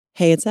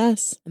Hey, it's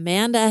us.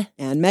 Amanda.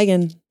 And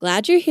Megan.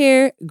 Glad you're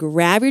here.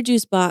 Grab your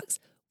juice box.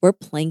 We're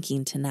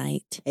planking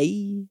tonight.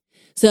 Hey.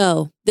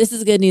 So this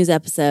is a good news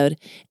episode.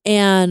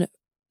 And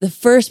the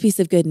first piece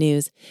of good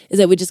news is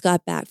that we just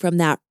got back from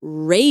that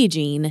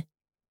raging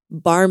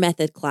bar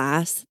method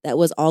class that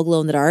was all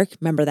glow in the dark.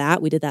 Remember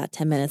that? We did that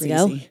 10 minutes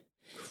ago.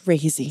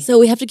 Crazy. So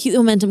we have to keep the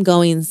momentum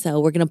going. So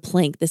we're going to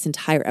plank this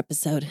entire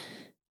episode.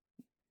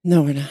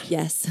 No, we're not.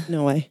 Yes.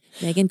 No way.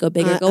 Megan, go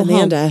big or go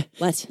Amanda, home.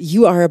 What?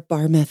 You are a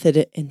bar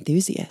method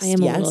enthusiast. I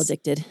am a little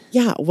addicted.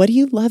 Yeah. What do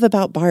you love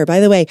about bar? By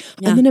the way,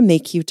 I'm going to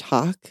make you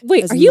talk.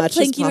 Wait, are you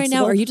planking right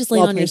now or are you just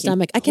laying on your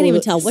stomach? I can't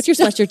even tell. What's your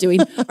sweatshirt doing?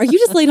 Are you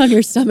just laying on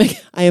your stomach?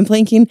 I am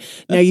planking.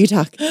 Now you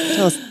talk.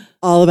 Tell us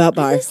all about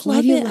bar. I just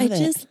love it. I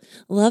just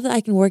love that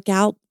I can work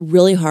out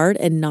really hard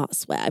and not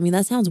sweat. I mean,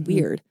 that sounds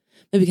weird.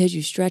 But because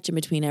you stretch in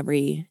between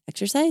every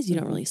exercise, you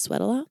don't really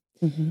sweat a lot.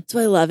 So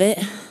I love it.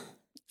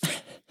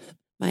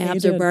 My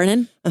abs are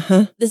burning.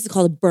 This is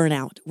called a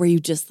burnout, where you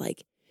just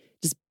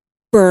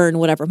burn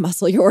whatever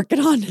muscle you're working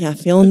on. Yeah,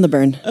 feeling the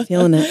burn.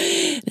 Feeling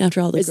it. And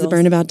after all Is the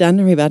burn about done?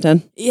 Are we about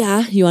done?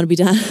 Yeah, you want to be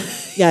done?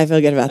 Yeah, I feel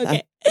good about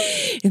that.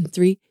 In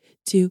 3,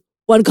 2,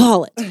 1,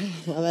 call it.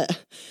 Love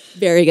it.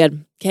 Very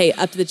good. Okay,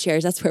 up to the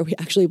chairs. That's where we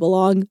actually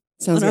belong.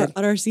 Sounds good.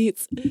 On our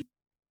seats.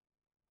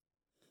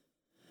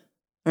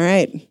 All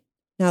right.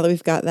 Now that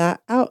we've got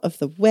that out of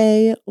the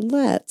way,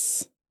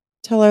 let's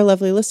tell our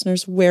lovely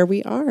listeners where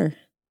we are.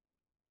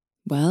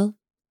 Well,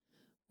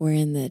 we're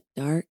in the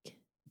dark,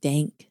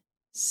 dank,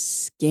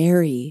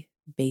 scary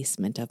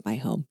basement of my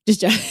home.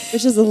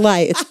 Which is a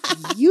lie.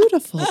 It's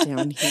beautiful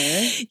down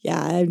here.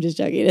 Yeah, I'm just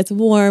joking. It's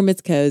warm.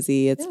 It's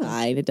cozy. It's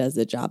fine. It does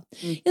the job.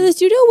 Yeah, the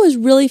studio was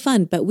really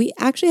fun, but we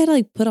actually had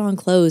to put on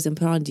clothes and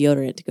put on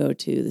deodorant to go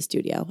to the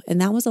studio. And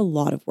that was a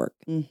lot of work.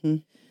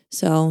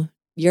 So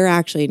you're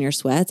actually in your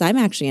sweats. I'm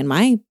actually in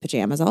my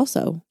pajamas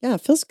also. Yeah,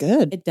 it feels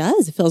good. It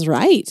does. It feels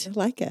right. I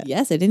like it.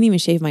 Yes, I didn't even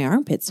shave my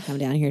armpits to come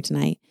down here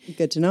tonight.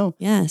 Good to know.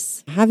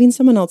 Yes. Having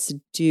someone else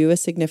do a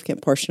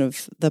significant portion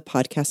of the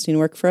podcasting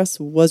work for us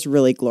was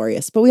really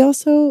glorious. But we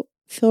also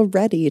feel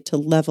ready to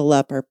level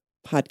up our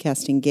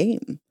podcasting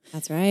game.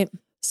 That's right.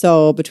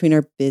 So between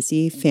our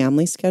busy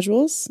family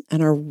schedules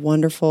and our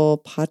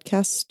wonderful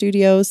podcast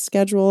studio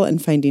schedule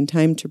and finding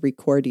time to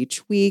record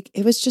each week,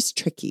 it was just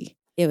tricky.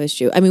 It was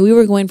true. I mean, we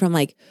were going from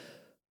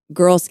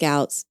Girl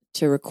Scouts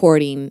to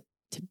recording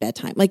to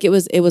bedtime. It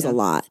was a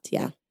lot.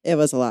 Yeah. It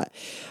was a lot.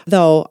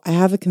 Though I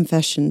have a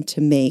confession to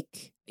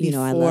make.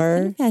 I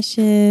love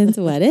confessions.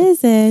 What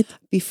is it?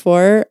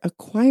 Before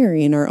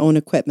acquiring our own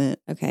equipment,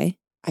 okay,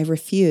 I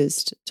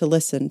refused to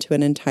listen to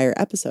an entire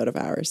episode of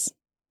ours.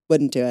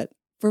 Wouldn't do it.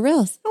 For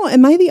real? Oh,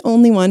 am I the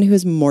only one who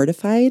is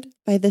mortified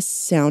by the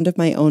sound of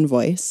my own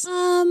voice?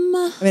 I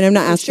mean, I'm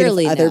not asking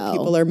if other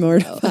people are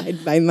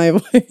mortified by my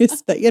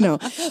voice, but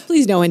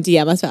Please no one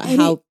DM us about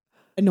how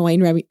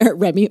annoying Remy.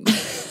 Why am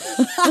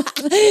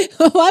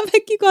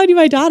I keep calling you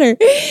my daughter?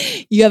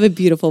 You have a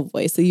beautiful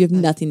voice, so you have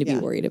nothing to be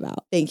worried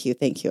about. Thank you.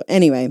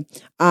 Anyway,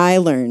 I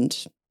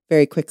learned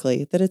very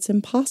quickly that it's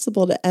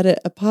impossible to edit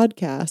a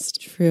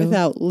podcast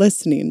without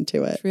listening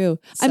to it. True.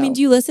 So. I mean,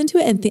 do you listen to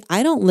it and think?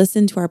 I don't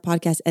listen to our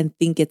podcast and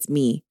think it's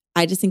me.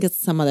 I just think it's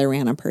some other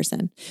random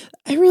person.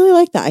 I really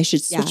like that. I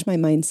should switch my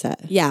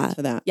mindset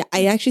to that. Yeah,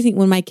 I actually think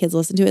when my kids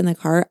listen to it in the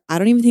car, I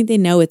don't even think they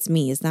know it's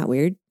me. Isn't that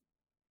weird?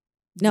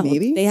 No,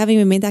 maybe they haven't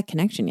even made that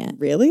connection yet.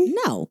 Really?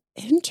 No.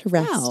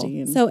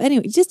 Interesting. No. So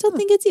anyway, just don't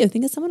think it's you.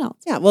 Think it's someone else.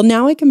 Yeah. Well,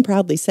 now I can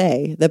proudly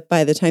say that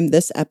by the time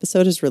this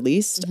episode is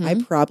released, I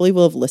probably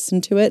will have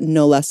listened to it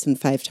no less than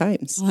 5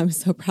 times. Oh, I'm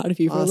so proud of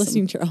you for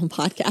listening to your own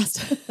podcast.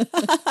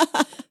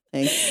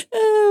 Thanks.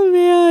 Oh,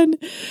 man.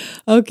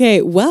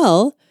 Okay.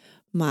 Well,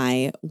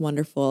 my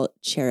wonderful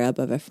cherub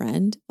of a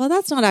friend. Well,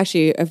 that's not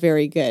actually a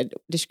very good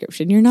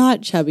description. You're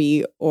not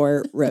chubby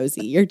or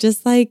rosy. You're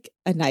just a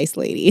nice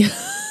lady.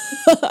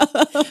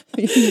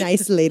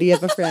 Nice lady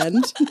of a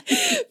friend.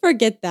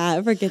 Forget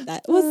that.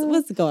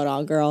 What's going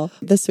on, girl?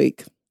 This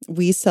week,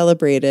 we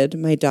celebrated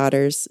my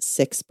daughter's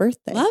 6th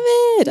birthday. Love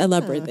it. I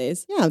love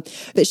birthdays. Yeah.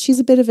 But she's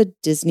a bit of a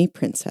Disney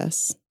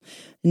princess.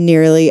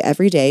 Nearly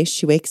every day,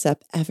 she wakes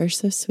up ever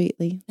so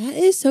sweetly. That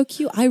is so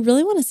cute. I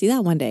really want to see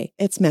that one day.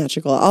 It's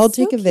magical. I'll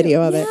take a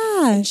video of it.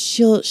 And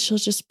she'll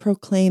just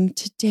proclaim,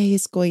 today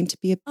is going to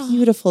be a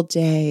beautiful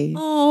day.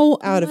 Oh,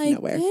 out of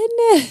nowhere.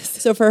 Goodness.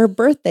 So for her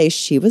birthday,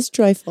 she was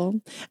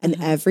joyful. And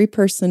every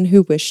person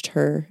who wished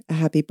her a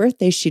happy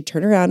birthday, she'd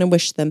turn around and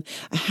wish them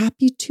a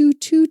happy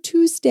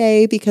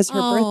Tuesday because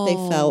her birthday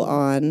fell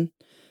on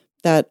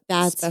that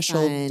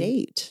special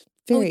date.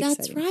 Very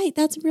exciting. Right.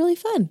 That's really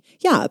fun.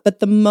 Yeah, but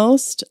the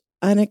most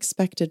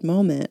unexpected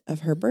moment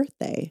of her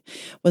birthday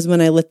was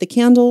when I lit the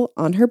candle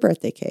on her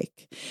birthday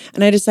cake.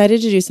 And I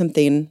decided to do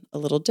something a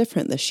little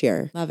different this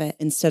year. Love it.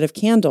 Instead of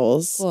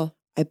candles,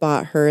 I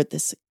bought her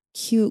this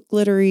cute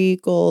glittery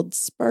gold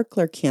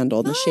sparkler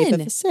candle in the shape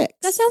of a 6.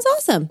 That sounds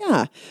awesome.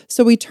 Yeah.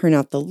 So we turn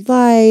out the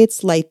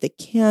lights, light the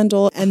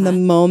candle, and the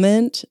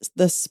moment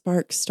the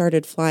sparks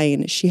started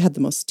flying, she had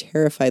the most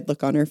terrified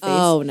look on her face.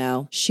 Oh,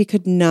 no. She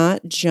could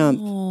not jump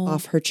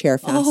off her chair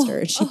faster.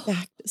 And she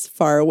backed as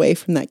far away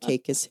from that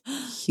cake as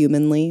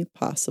humanly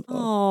possible.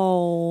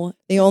 Oh.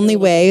 The only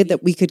way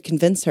that we could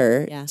convince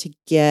her Yeah. to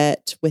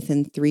get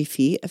within 3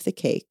 feet of the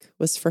cake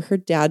was for her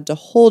dad to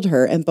hold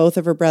her and both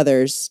of her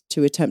brothers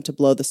to attempt to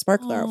blow the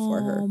sparkler out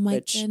for her, Oh, my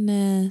which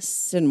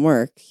goodness. didn't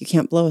work. You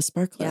can't blow a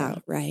sparkler Yeah,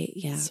 out. right.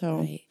 Yeah, So,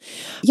 right.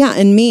 yeah,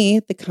 and me,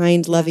 the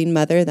kind, loving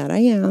mother that I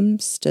am,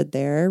 stood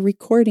there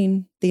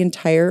recording the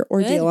entire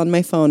ordeal on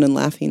my phone and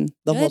laughing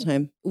the whole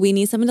time. We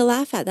need something to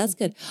laugh at. That's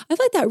good. I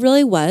feel like that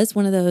really was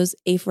one of those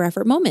A for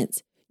effort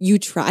moments. You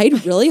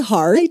tried really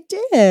hard I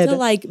did. to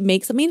like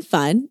make something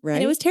fun, Right.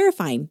 and it was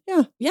terrifying.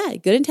 Yeah. Yeah,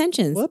 good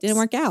intentions. Whoops. Didn't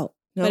work out,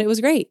 No. but it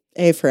was great.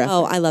 A for effort.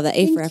 Oh, I love that.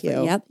 A Thank for effort.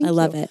 you. Yep, Thank I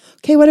love you. it.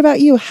 Okay, what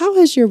about you? How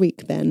has your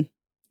week been?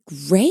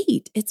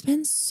 Great. It's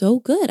been so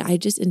good. I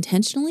just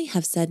intentionally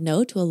have said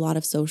no to a lot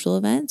of social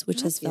events,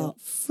 which has felt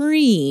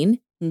freeing,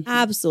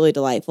 absolutely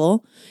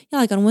delightful. Yeah,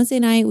 like on Wednesday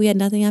night, we had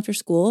nothing after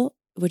school,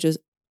 which was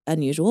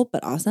unusual,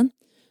 but awesome.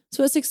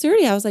 So at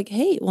 6:30, I was like,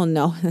 hey, well,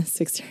 no,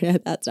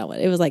 6:30, that's not what,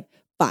 it was like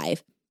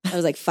 5. I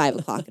was like 5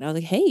 o'clock, and I was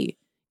like, hey, you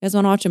guys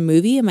want to watch a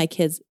movie? And my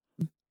kids,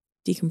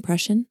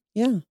 decompression.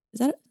 Yeah. Is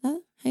that how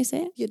you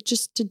say it? Yeah,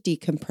 just to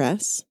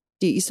decompress.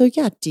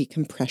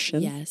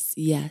 Decompression. Yes.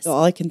 So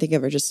all I can think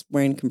of are just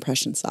wearing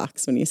compression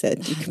socks when you said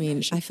decompression. I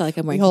mean, I feel like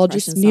I'm wearing we all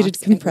compression just needed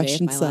socks every day of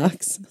compression my life.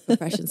 socks.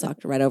 Compression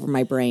socked right over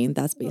my brain.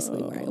 That's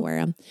basically where I wear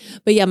them.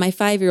 But yeah, my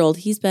 5-year-old,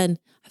 I feel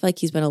like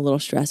he's been a little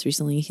stressed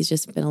recently. He's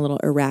just been a little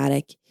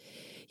erratic.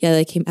 Yeah,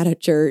 they came out of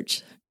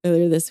church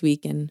earlier this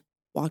week and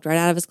walked right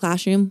out of his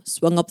classroom,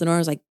 swung up the door. I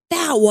was like,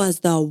 that was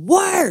the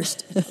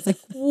worst. I was like,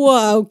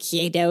 whoa,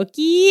 okie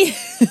dokie.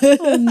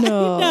 Oh,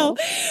 no. No,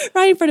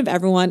 right in front of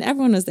everyone.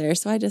 Everyone was there.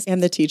 So I just.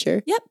 And the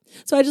teacher. Yep.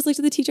 So I just looked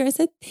at the teacher. I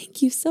said,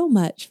 thank you so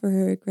much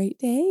for a great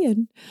day.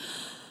 And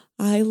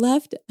I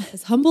left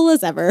as humble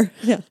as ever.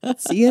 Yeah.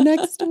 See you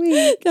next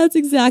week. That's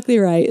exactly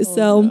right.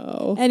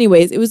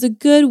 Anyways, it was a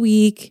good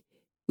week.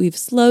 We've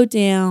slowed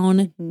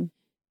down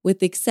with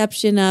the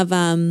exception of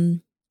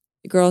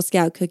Girl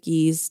Scout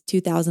cookies,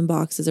 2,000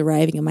 boxes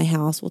arriving in my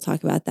house. We'll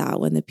talk about that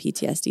when the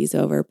PTSD is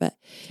over. But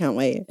can't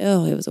wait.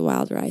 Oh, it was a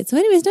wild ride. So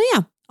anyways,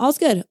 all's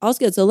good. All's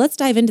good. So let's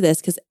dive into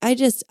this because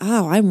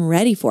I'm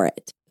ready for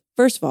it.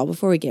 First of all,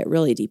 before we get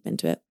really deep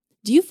into it,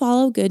 do you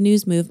follow Good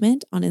News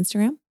Movement on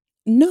Instagram?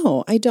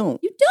 No, I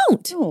don't. You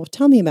don't? No,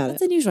 tell me about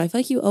That's it. unusual. I feel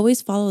like you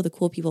always follow the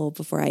cool people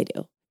before I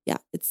do. Yeah,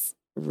 it's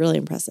really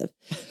impressive.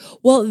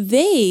 Well,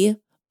 they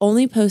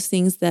only post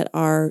things that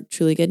are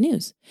truly good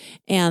news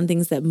and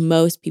things that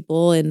most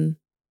people in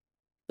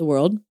the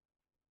world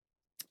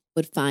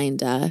would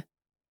find,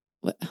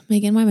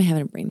 Megan, why am I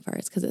having a brain fart?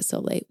 It's because it's so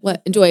late.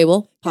 What?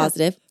 Enjoyable,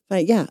 positive.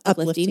 Yeah,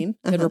 uplifting,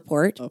 good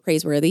report,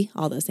 praiseworthy,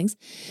 all those things.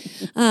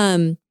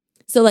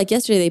 So like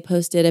yesterday they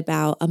posted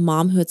about a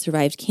mom who had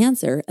survived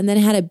cancer and then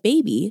had a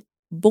baby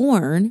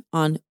born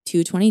on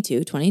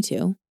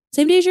 2/22/22.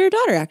 Same day as your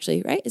daughter,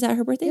 actually, right? Is that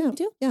her birthday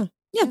too? Yeah.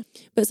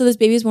 But so this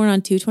baby was born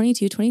on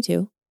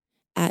 2/22/22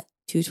 at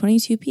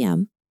 2:22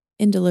 p.m.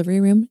 in delivery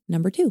room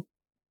number 2.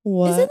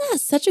 What? Isn't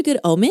that such a good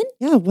omen?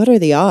 Yeah. What are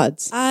the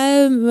odds?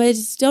 I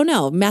just don't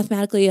know.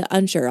 Mathematically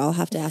unsure. I'll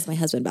have to ask my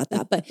husband about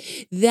that. But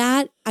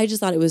I just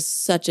thought it was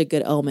such a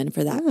good omen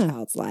for that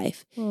child's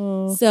life.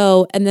 Oh.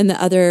 So, and then the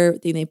other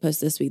thing they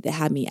posted this week that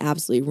had me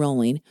absolutely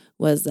rolling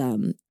was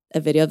a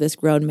video of this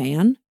grown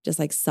man just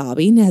like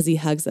sobbing as he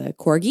hugs a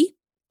corgi,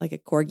 like a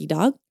corgi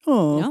dog.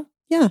 Oh, you know?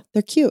 Yeah,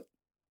 they're cute.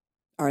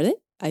 Are they?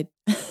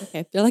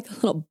 Okay. They're like a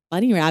little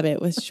bunny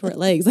rabbit with short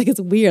legs. Like it's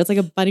weird. It's like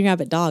a bunny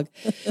rabbit dog.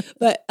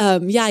 But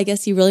I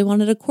guess he really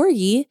wanted a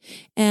corgi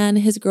and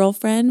his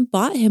girlfriend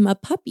bought him a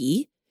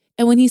puppy.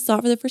 And when he saw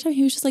it for the first time,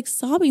 he was just like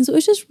sobbing. So it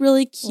was just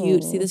really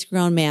cute to see this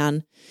grown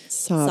man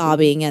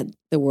sobbing at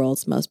the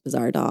world's most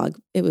bizarre dog.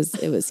 It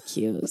was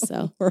cute.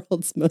 So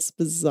world's most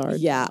bizarre.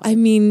 Yeah. Dog. I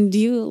mean, do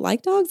you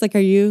like dogs? Like,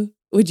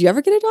 would you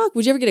ever get a dog?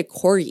 Would you ever get a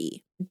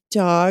corgi?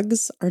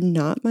 Dogs are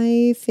not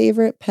my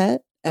favorite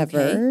pet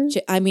ever.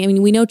 Okay. I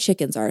mean, we know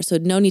chickens are, so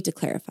no need to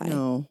clarify.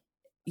 No.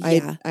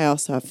 Yeah. I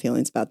also have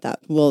feelings about that.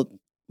 Well,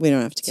 we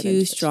don't have to get into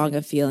too strong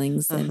of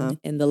feelings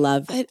in the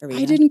love arena.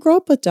 I didn't grow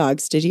up with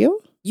dogs. Did you?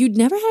 You'd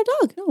never had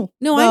a dog?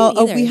 No, I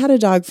didn't either. We had a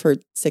dog for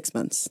 6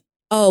 months.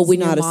 Oh,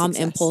 when your mom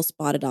impulse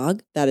bought a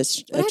dog? That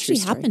is what actually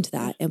happened to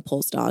that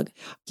impulse dog?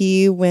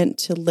 He went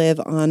to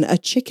live on a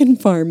chicken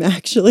farm,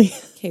 actually.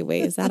 Okay,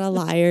 wait, is that a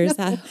lie or is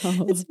that?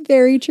 It's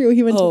very true.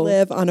 He went to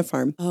live on a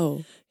farm.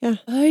 Oh. Yeah.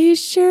 Are you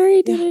sure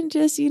he didn't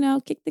just,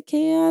 kick the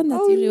can?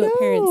 That's usually what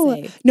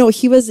parents say. No,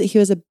 he was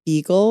a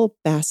Beagle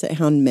Basset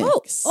Hound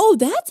mix. Oh,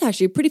 that's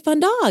actually a pretty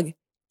fun dog.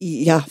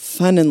 Yeah,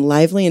 fun and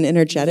lively and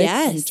energetic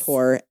and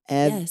tore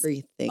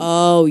everything.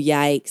 Oh,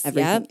 yikes.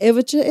 Everything.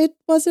 It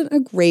wasn't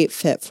a great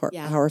fit for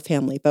our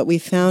family, but we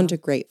found a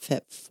great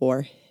fit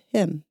for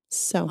him.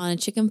 So on a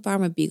chicken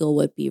farm, a beagle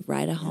would be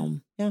right at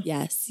home. Yeah.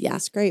 Yes. Yeah.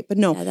 That's great. But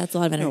no. Yeah, that's a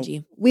lot of energy.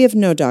 No, we have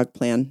no dog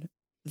plan,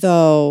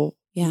 though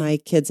my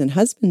kids and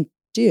husband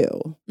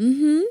do.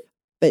 Mm-hmm.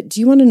 But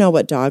do you want to know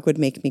what dog would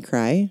make me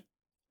cry?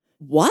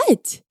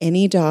 What?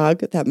 Any dog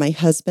that my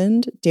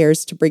husband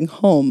dares to bring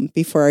home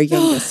before our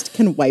youngest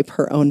can wipe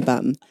her own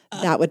bum.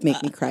 That would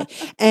make me cry.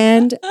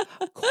 And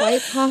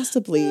quite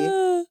possibly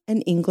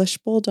an English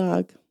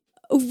bulldog.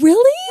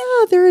 Really?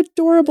 Yeah, they're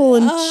adorable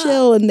and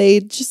chill, and they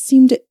just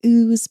seem to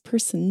ooze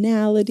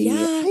personality. Yeah.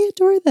 I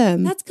adore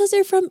them. That's because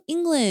they're from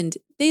England.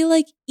 They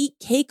like eat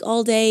cake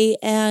all day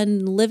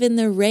and live in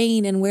the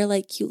rain and wear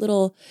like cute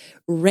little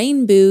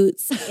rain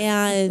boots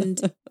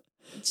and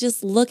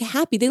just look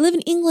happy. They live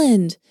in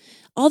England.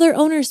 All their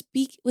owners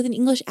speak with an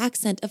English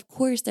accent. Of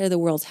course, they're the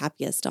world's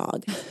happiest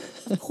dog.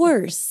 Of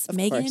course, Of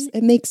Megan. course.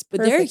 It makes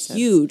perfect But they're sense.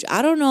 huge.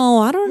 I don't know.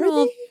 Are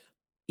If-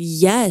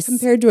 Yes.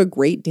 Compared to a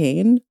Great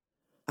Dane?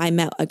 I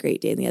met a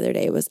Great Dane the other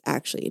day. It was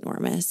actually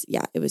enormous.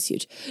 Yeah, it was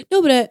huge.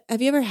 No, but have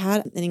you ever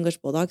had an English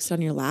bulldog sit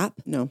on your lap?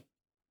 No.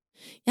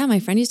 Yeah, my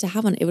friend used to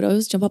have one. It would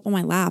always jump up on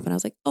my lap. And I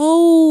was like,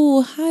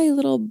 oh, hi,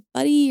 little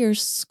buddy. You're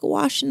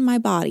squashing my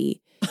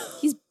body.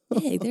 He's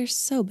big. They're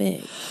so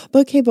big.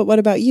 Okay, but what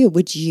about you?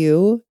 Would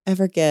you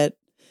ever get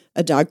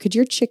a dog? Could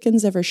your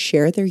chickens ever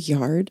share their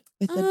yard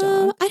with a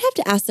dog? I'd have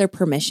to ask their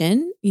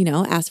permission,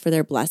 ask for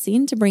their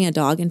blessing to bring a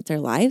dog into their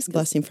lives.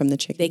 Blessing from the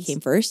chickens. They came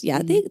first.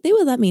 Yeah, they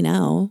would let me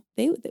know.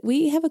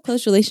 We have a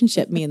close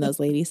relationship, me and those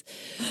ladies.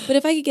 But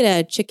if I could get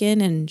a chicken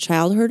and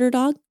child herder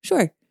dog,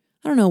 sure.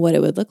 I don't know what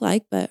it would look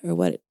like, or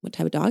what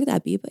type of dog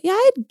that'd be. But yeah,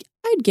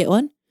 I'd get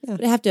one. Yeah.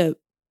 But I have to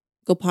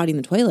go potty in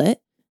the toilet.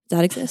 Does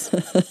that exist?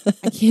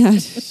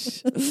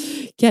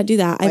 I can't do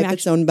that. Wipe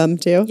its own bum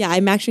too? Yeah,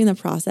 I'm actually in the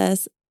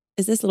process.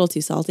 Is this a little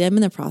too salty? I'm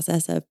in the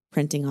process of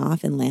printing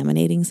off and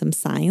laminating some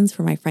signs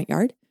for my front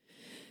yard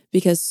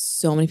because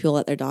so many people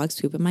let their dogs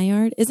poop in my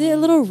yard. Is it a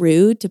little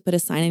rude to put a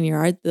sign in your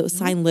yard? The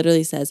sign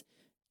literally says,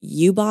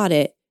 you bought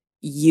it,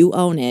 you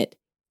own it,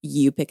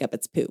 you pick up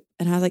its poop.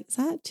 And I was like, is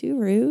that too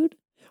rude?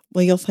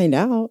 Well, you'll find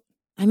out.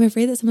 I'm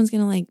afraid that someone's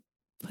going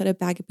to put a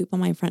bag of poop on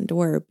my front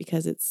door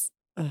because it's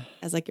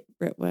as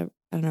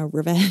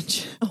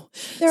revenge. Oh,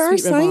 there are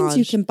Sweet signs you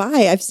revenge. can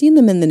buy. I've seen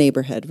them in the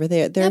neighborhood where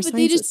there are But signs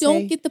they just that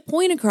don't say, get the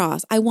point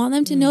across. I want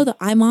them to know that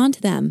I'm on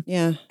to them.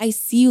 Yeah. I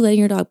see you letting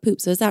your dog poop.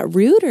 So is that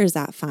rude or is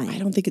that fine? I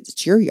don't think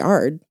it's your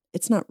yard.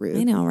 It's not rude.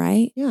 I know,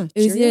 right? Yeah. It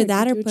was your either yard.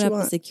 that You or do put what up you a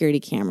want. security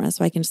camera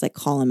so I can just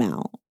call him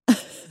out.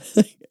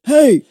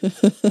 Hey,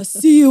 I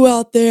see you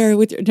out there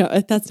with your.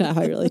 No, that's not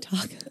how I really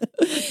talk.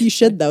 You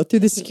should though through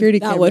the security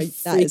That camera. would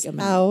That freak is him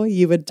how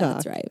you would talk.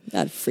 That's right.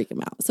 That'd freak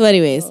him out. So,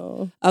 anyways,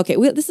 okay,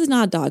 this is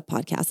not a dog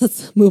podcast.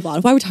 Let's move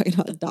on. Why are we talking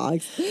about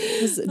dogs?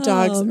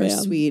 Dogs Oh, are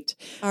man. sweet.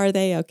 Are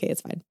they? Okay,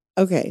 it's fine.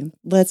 Okay,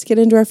 let's get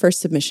into our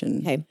first submission.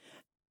 Okay.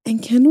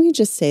 And can we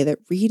just say that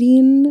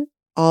reading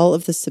all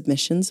of the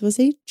submissions was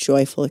a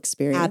joyful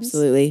experience?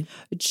 Absolutely.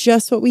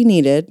 Just what we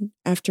needed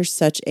after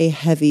such a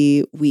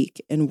heavy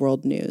week in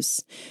world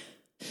news.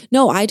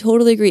 No, I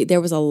totally agree.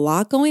 There was a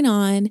lot going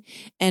on.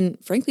 And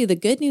frankly, the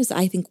good news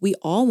I think we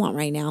all want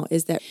right now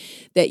is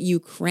that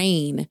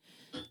Ukraine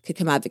could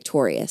come out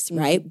victorious,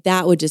 right?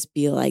 That would just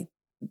be like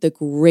the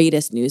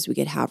greatest news we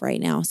could have right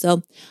now.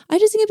 So I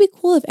just think it'd be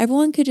cool if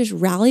everyone could just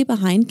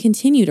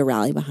continue to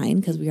rally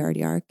behind, because we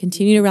already are,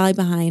 continue to rally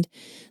behind,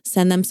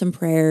 send them some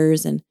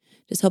prayers, and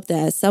just hope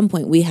that at some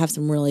point we have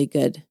some really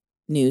good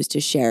news to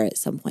share at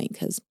some point,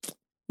 because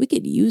we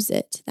could use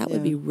it. That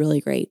would be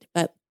really great.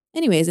 But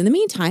anyways, in the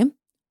meantime,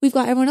 we've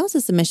got everyone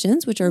else's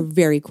submissions, which are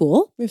very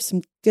cool. We have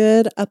some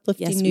good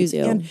uplifting Yes, we news.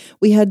 do. And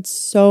we had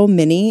so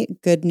many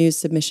good news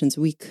submissions.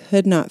 We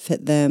could not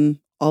fit them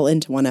all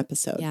into one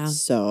episode. Yeah.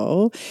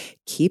 So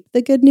keep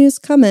the good news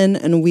coming,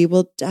 and we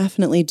will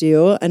definitely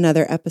do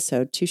another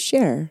episode to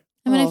share.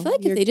 I mean, I feel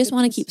like if they just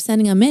want to keep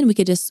sending them in, we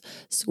could just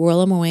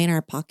squirrel them away in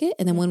our pocket.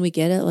 And then when we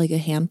get it, like a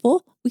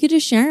handful, we could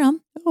just share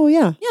them. Oh,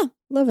 yeah. Yeah.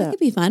 Love That that. could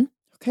be fun.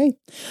 Okay.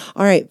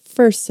 All right.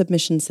 First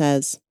submission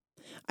says,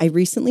 I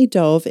recently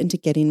dove into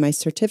getting my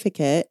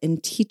certificate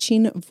in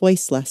teaching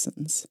voice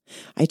lessons.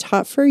 I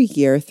taught for a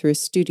year through a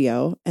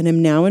studio and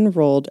am now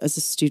enrolled as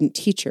a student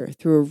teacher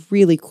through a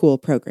really cool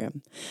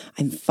program.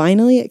 I'm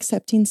finally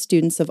accepting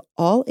students of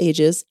all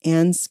ages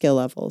and skill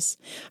levels.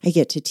 I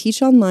get to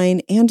teach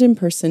online and in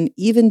person,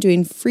 even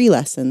doing free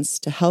lessons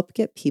to help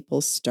get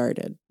people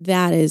started.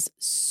 That is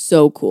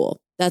so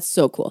cool. That's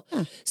so cool.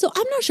 Yeah. So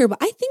I'm not sure, but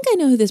I think I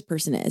know who this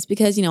person is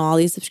because, all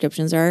these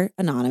subscriptions are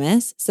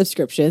anonymous.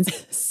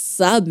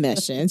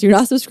 Submissions. You're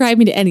not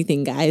subscribing to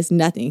anything, guys.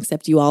 Nothing,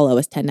 except you all owe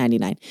us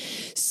 $10.99.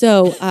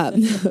 So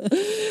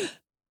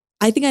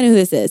I think I know who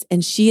this is.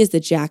 And she is the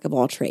jack of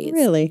all trades.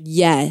 Really?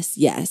 Yes.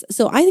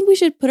 So I think we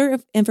should put her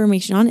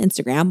information on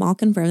Instagram. I'll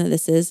confirm that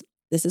this is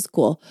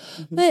cool.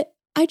 Mm-hmm. But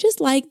I just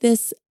like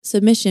this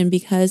submission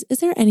because is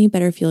there any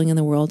better feeling in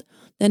the world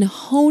than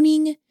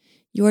honing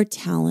your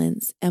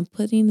talents and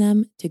putting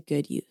them to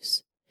good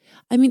use?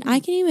 I mean,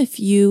 I can name a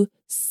few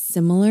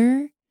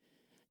similar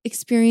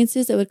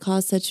experiences that would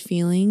cause such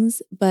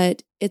feelings,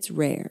 but it's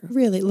rare.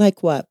 Really?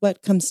 Like what?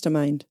 What comes to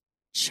mind?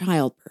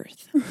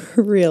 Childbirth.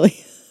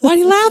 Really? Why do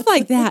you laugh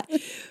like that?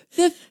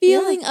 The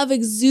feeling of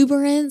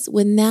exuberance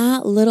when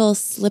that little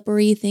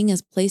slippery thing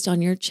is placed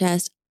on your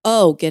chest.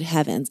 Oh, good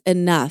heavens.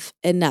 Enough.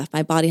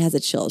 My body has a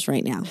chills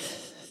right now.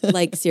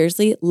 Like,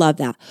 seriously, love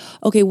that.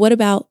 Okay, what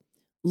about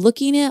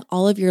looking at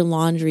all of your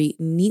laundry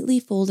neatly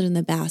folded in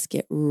the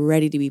basket,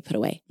 ready to be put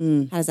away?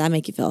 How does that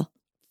make you feel?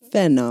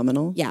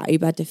 Phenomenal. Yeah. Are you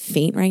about to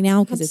faint right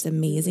now? Because it's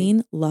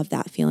amazing. Love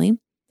that feeling.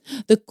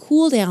 The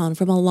cool down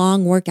from a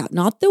long workout,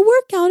 not the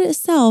workout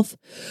itself.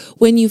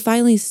 When you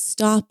finally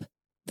stop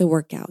the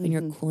workout and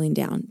you're cooling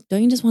down,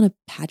 don't you just want to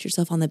pat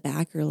yourself on the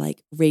back or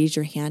like raise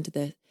your hand to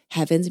the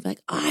heavens and be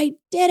like, I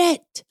did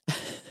it.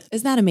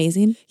 Isn't that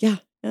amazing? Yeah.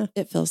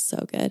 It feels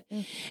so good.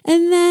 Yeah.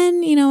 And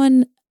then,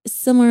 and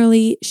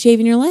similarly,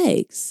 shaving your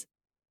legs.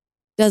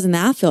 Doesn't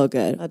that feel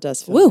good? That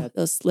does feel good.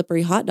 Those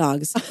slippery hot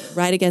dogs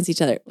right against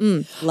each other.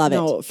 Love it.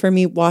 No, for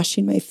me,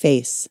 washing my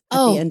face at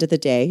the end of the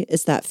day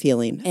is that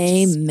feeling.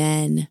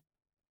 Amen.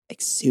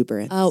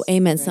 Exuberance. Oh,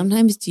 amen. Right?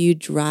 Sometimes do you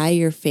dry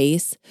your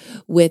face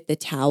with the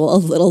towel a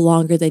little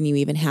longer than you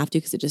even have to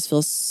because it just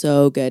feels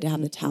so good to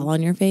have the towel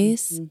on your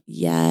face?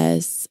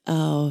 Yes.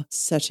 Oh.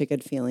 Such a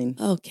good feeling.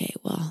 Okay,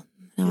 well,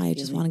 now I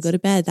just want to go to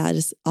bed. That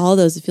just, all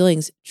those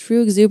feelings,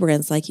 true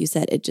exuberance, like you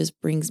said, it just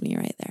brings me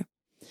right there.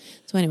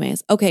 So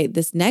anyways, okay,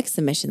 this next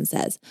submission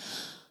says,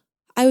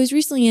 I was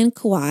recently in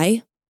Kauai.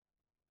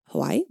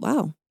 Hawaii?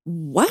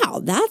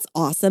 Wow, that's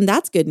awesome.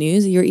 That's good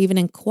news. You're even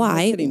in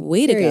Kauai.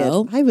 Way to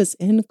go. I was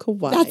in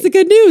Kauai. That's the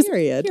good news.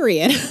 Period.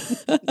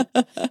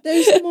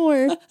 There's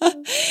more.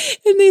 And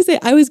they say,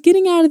 I was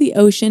getting out of the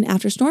ocean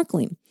after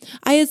snorkeling.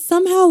 I had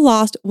somehow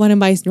lost one of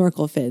my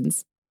snorkel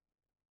fins.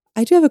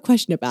 I do have a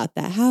question about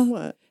that.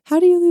 How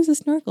do you lose a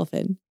snorkel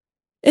fin?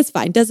 It's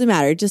fine. Doesn't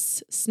matter.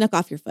 Just snuck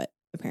off your foot,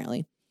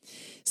 apparently.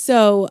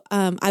 So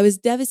I was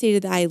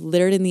devastated that I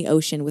littered in the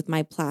ocean with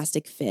my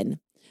plastic fin.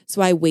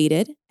 So I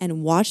waited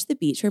and watched the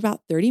beach for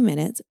about 30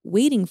 minutes,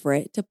 waiting for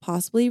it to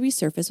possibly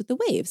resurface with the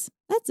waves.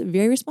 That's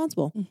very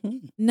responsible.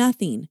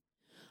 Nothing.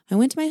 I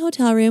went to my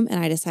hotel room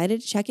and I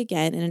decided to check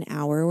again in an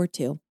hour or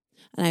two.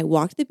 And I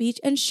walked the beach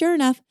and sure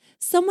enough,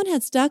 someone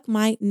had stuck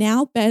my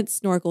now bent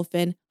snorkel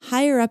fin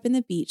higher up in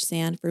the beach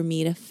sand for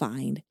me to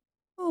find.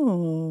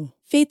 Oh.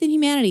 Faith in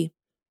humanity.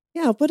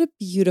 Yeah, what a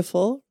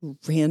beautiful,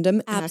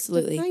 random act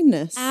of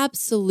kindness.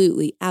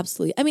 Absolutely.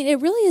 I mean,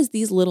 it really is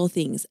these little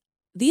things.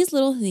 These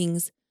little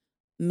things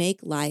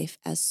make life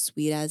as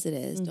sweet as it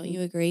is. Don't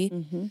you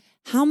agree?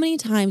 How many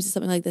times does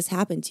something like this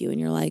happen to you and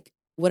you're like,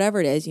 whatever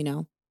it is,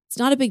 it's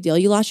not a big deal.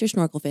 You lost your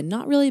snorkel fin.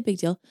 Not really a big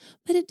deal.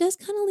 But it does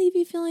kind of leave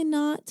you feeling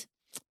not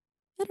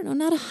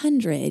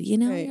 100, Right.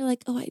 You're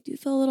like, oh, I do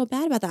feel a little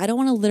bad about that. I don't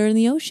want to litter in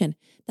the ocean.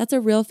 That's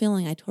a real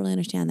feeling. I totally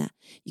understand that.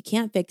 You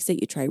can't fix it.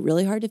 You try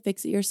really hard to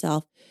fix it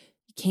yourself.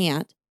 You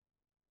can't.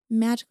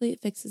 Magically,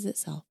 it fixes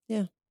itself.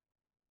 Yeah.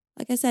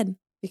 Like I said.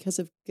 Because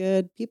of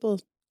good people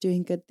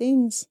doing good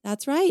things.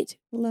 That's right.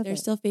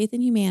 There's still faith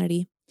in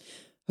humanity.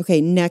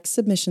 Okay, next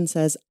submission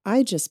says,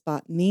 I just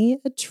bought me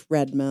a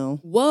treadmill.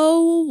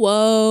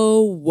 Whoa.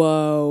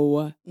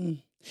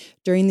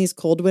 During these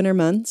cold winter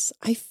months,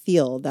 I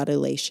feel that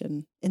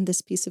elation in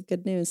this piece of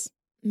good news.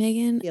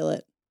 Megan. Feel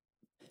it.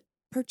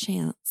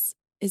 Perchance,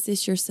 is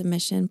this your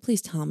submission?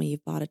 Please tell me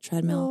you've bought a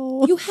treadmill.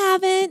 No, you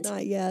haven't?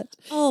 Not yet.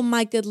 Oh,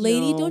 my good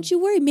lady. No. Don't you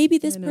worry. Maybe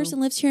this person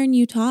lives here in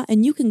Utah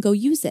and you can go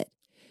use it.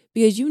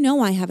 Because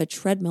I have a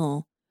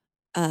treadmill.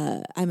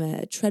 I'm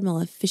a treadmill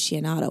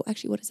aficionado.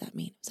 Actually, what does that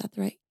mean? Is that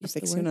the right use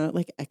of the word? Aficionado,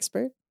 like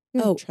expert?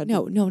 No.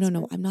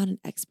 I'm not an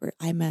expert.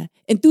 I'm an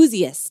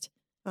enthusiast.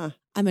 Huh.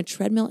 I'm a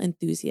treadmill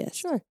enthusiast.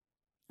 Sure.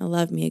 I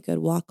love me a good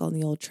walk on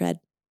the old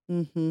tread.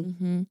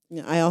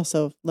 Yeah, I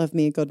also love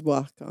me a good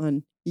walk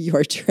on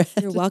your tread.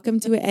 You're welcome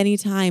to it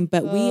anytime.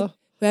 But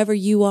whoever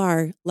you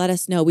are, let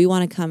us know. We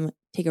want to come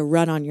take a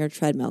run on your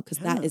treadmill because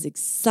that is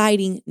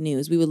exciting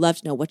news. We would love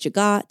to know what you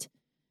got,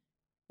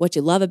 what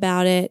you love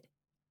about it,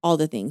 all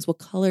the things. What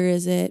color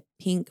is it?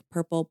 Pink,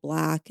 purple,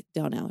 black?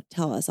 Don't know.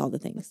 Tell us all the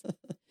things.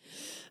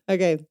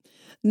 Okay.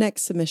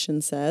 Next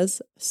submission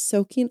says,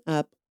 soaking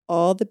up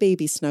all the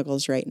baby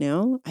snuggles right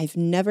now. I've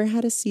never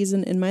had a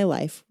season in my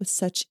life with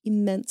such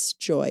immense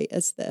joy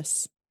as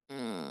this.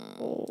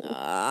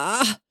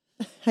 How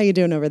you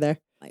doing over there?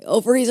 My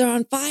ovaries are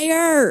on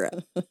fire.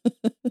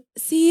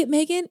 See,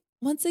 Megan,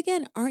 once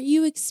again, aren't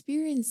you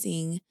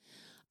experiencing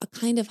a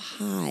kind of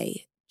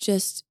high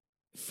just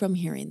from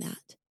hearing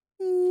that?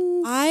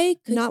 I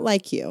could not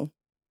like you.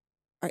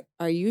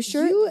 Are you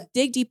sure? You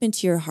dig deep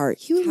into your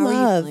heart. How are you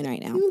feeling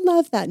right now? You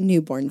love that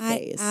newborn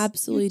phase. I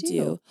absolutely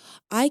do.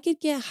 I could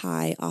get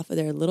high off of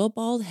their little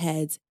bald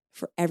heads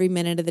for every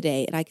minute of the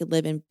day, and I could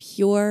live in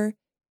pure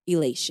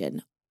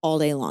elation all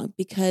day long.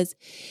 Because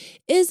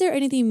is there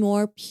anything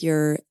more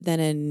pure than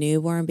a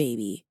newborn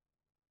baby?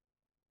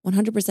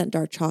 100%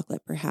 dark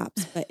chocolate,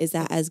 perhaps, but is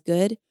that as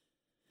good?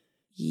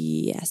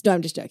 Yes. No,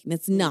 I'm just joking.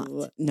 It's not.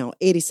 No,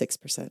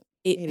 86%.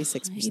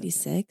 86%.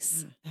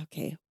 86?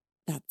 Okay.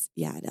 That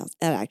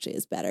actually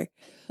is better.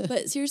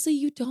 But seriously,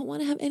 you don't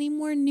want to have any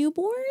more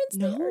newborns?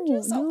 They're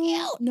just so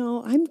cute.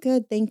 No, I'm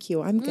good. Thank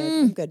you. I'm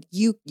good.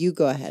 You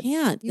go ahead.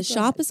 Can't. The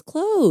shop is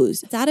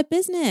closed. It's out of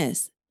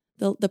business.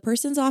 The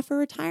person's off for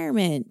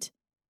retirement.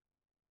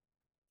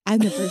 I'm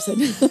the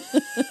person.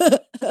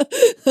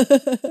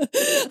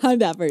 I'm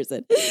that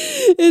person.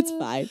 It's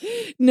fine.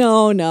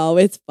 No,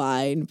 it's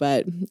fine.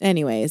 But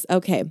anyways,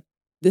 okay.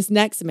 This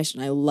next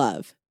submission I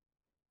love.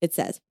 It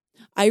says,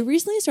 I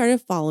recently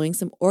started following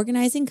some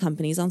organizing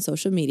companies on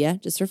social media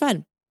just for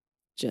fun.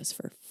 Just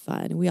for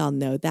fun. We all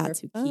know that's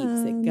who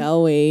keeps it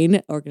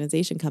going.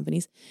 Organization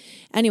companies.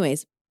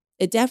 Anyways,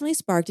 it definitely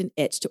sparked an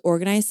itch to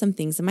organize some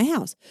things in my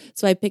house.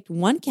 So I picked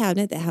one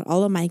cabinet that had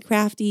all of my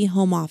crafty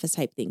home office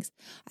type things.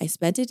 I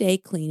spent a day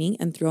cleaning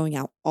and throwing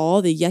out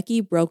all the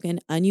yucky, broken,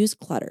 unused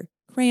clutter.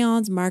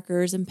 Crayons,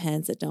 markers, and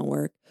pens that don't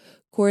work.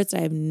 Cords I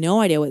have no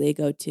idea what they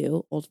go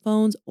to. Old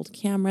phones, old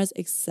cameras,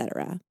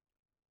 etc.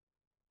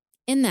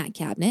 In that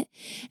cabinet.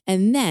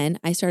 And then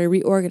I started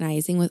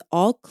reorganizing with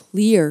all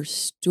clear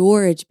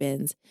storage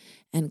bins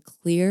and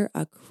clear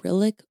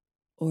acrylic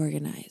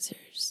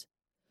organizers.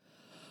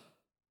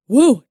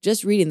 Woo!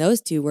 Just reading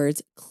those two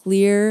words,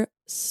 clear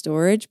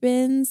storage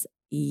bins.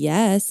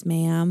 Yes,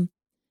 ma'am.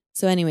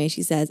 So anyway,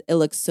 she says, it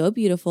looks so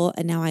beautiful.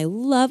 And now I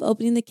love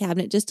opening the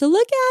cabinet just to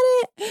look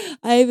at it.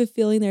 I have a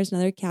feeling there's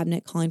another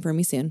cabinet calling for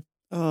me soon.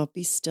 Oh,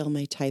 be still,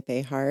 my type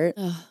A heart.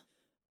 Ugh.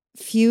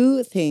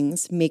 Few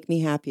things make me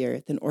happier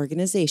than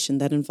organization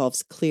that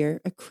involves clear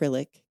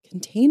acrylic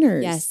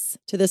containers. Yes.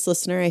 To this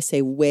listener, I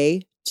say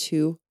way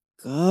to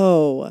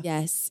go.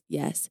 Yes.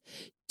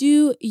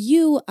 Do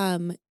you,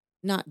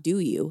 not do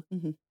you,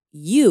 Mhm.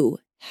 you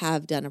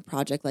have done a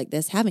project like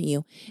this, haven't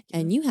you?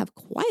 And you have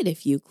quite a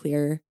few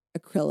clear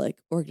acrylic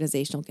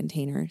organizational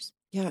containers.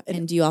 Yeah.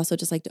 And do you also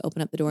just like to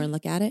open up the door and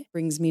look at it?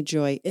 Brings me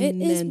joy. It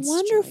is Immense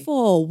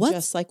wonderful. joy.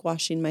 Just like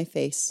washing my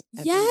face.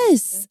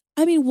 Yes.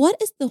 I mean,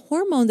 what is the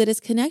hormone that is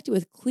connected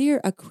with clear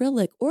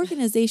acrylic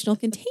organizational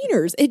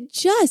containers? It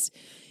just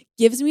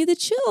gives me the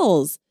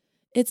chills.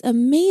 It's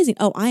amazing.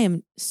 Oh, I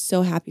am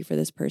so happy for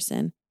this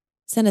person.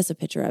 Send us a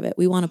picture of it.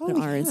 We want to put it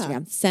on our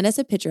Instagram. Send us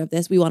a picture of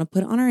this. We want to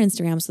put it on our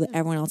Instagram so that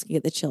everyone else can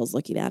get the chills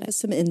looking at it.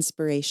 Some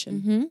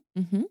inspiration.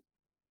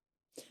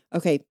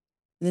 Okay.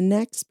 The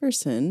next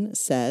person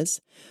says,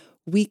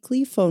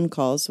 weekly phone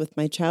calls with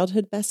my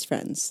childhood best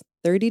friends,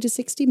 30 to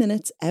 60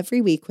 minutes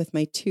every week with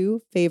my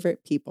two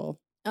favorite people.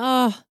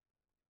 Oh,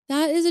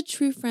 that is a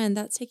true friend.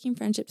 That's taking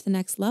friendship to the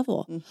next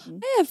level. Mm-hmm.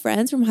 I have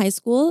friends from high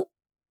school,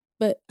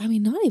 but I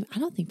mean, not even, I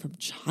don't think from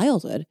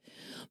childhood,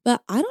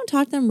 but I don't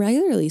talk to them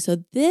regularly.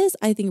 So this,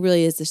 I think,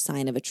 really is a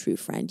sign of a true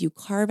friend. You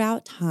carve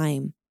out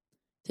time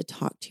to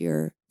talk to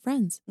your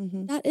friends.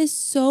 Mm-hmm. That is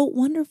so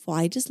wonderful.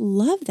 I just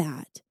love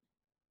that.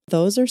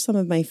 Those are some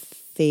of my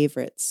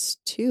favorites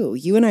too.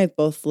 You and I have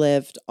both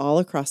lived all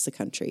across the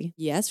country.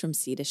 Yes, from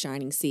sea to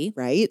shining sea.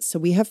 Right? So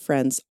we have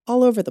friends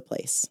all over the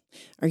place.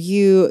 Are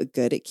you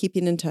good at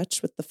keeping in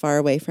touch with the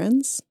faraway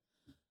friends?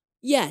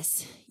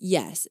 Yes.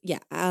 Yeah.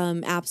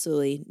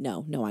 Absolutely.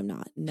 No, I'm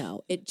not.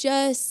 No,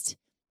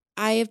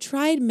 I have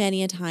tried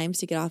many a times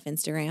to get off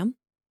Instagram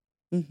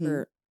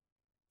for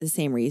the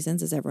same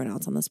reasons as everyone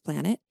else on this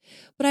planet,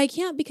 but I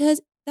can't because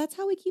that's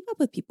how we keep up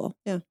with people.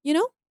 Yeah. You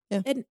know?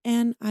 Yeah.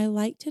 And I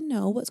like to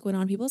know what's going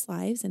on in people's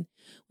lives. And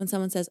when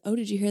someone says, oh,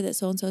 did you hear that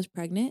so-and-so is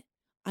pregnant?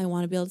 I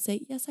want to be able to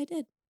say, yes, I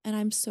did. And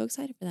I'm so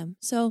excited for them.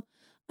 So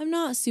I'm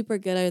not super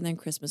good other than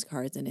Christmas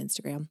cards and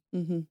Instagram.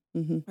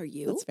 Are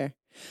you? That's fair.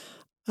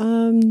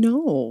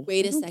 No.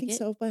 Wait a I don't second. think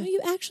so, but no,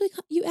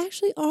 you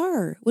actually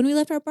are. When we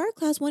left our bar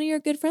class, one of your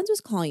good friends was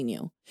calling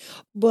you.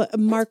 But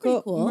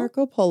Marco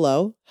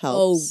Polo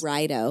helps. Oh,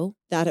 righto.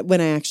 That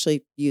when I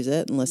actually use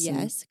it and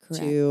listen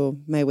to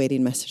my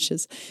waiting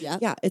messages. Yep.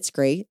 Yeah, it's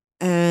great.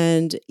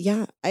 And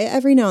yeah,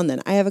 every now and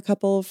then I have a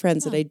couple of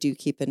friends that I do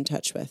keep in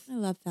touch with. I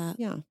love that.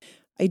 Yeah.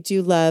 I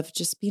do love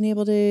just being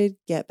able to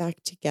get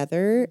back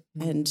together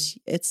and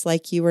it's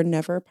like you were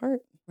never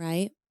apart.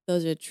 Right?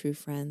 Those are true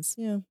friends.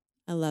 Yeah.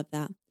 I love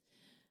that.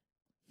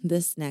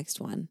 This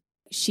next one.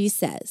 She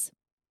says,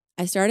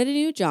 I started a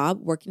new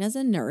job working as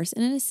a nurse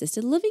in an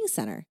assisted living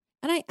center,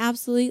 and I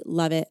absolutely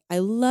love it. I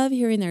love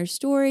hearing their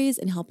stories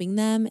and helping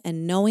them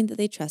and knowing that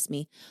they trust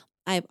me.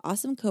 I have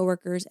awesome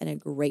coworkers and a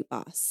great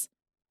boss.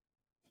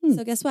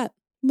 So guess what?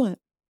 What?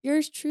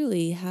 Yours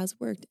truly has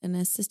worked in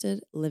an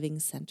assisted living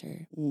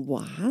center.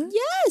 What?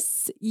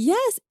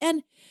 Yes.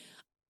 And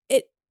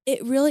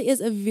it really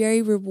is a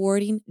very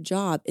rewarding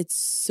job. It's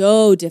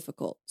so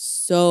difficult,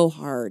 so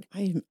hard.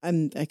 I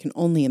can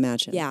only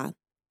imagine. Yeah,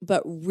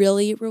 but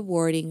really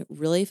rewarding,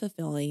 really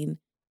fulfilling.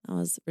 That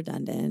was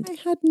redundant.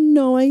 I had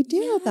no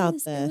idea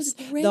about this.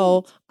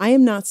 Though I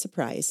am not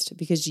surprised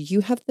because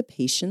you have the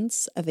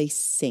patience of a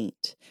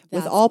saint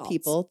with all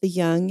people, the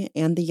young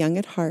and the young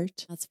at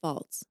heart. That's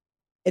false.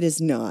 It is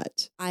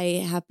not.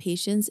 I have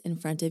patience in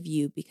front of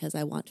you because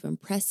I want to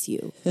impress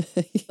you.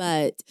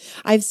 But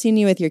I've seen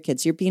you with your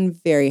kids. You're being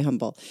very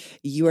humble.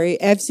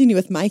 I've seen you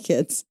with my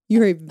kids.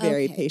 You're a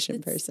very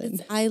patient person.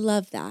 I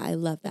love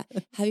that.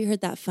 Have you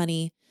heard that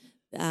funny?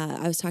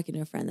 I was talking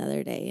to a friend the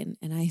other day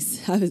and I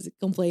was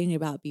complaining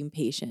about being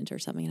patient or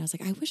something. And I was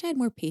like, I wish I had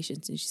more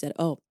patience. And she said,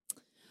 oh,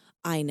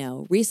 I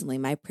know. Recently,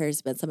 my prayers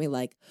have been something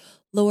like,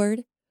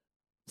 Lord,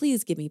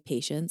 please give me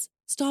patience.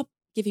 Stop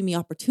giving me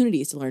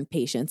opportunities to learn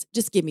patience.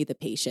 Just give me the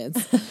patience.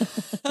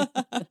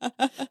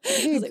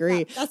 I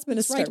agree. That's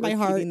been right to my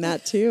heart.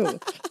 That too.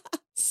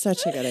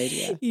 Such a good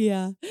idea.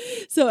 Yeah.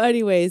 So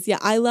anyways, yeah,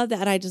 I love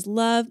that. And I just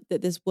love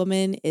that this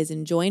woman is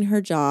enjoying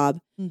her job.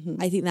 Mm-hmm.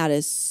 I think that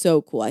is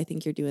so cool. I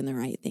think you're doing the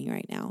right thing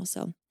right now.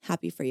 So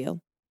happy for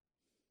you.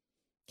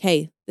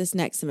 Okay, this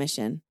next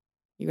submission.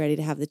 You ready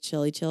to have the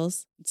chilly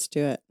chills? Let's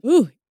do it.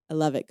 Ooh, I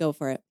love it. Go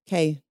for it.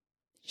 Okay.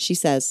 She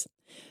says,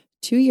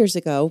 2 years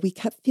ago, we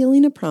kept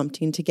feeling a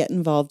prompting to get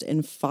involved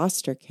in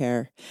foster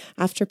care.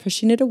 After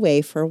pushing it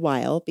away for a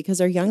while because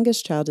our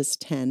youngest child is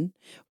 10,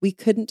 we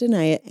couldn't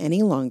deny it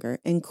any longer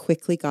and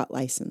quickly got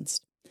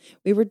licensed.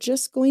 We were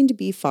just going to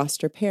be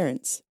foster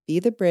parents, be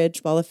the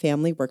bridge while the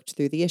family worked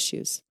through the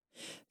issues.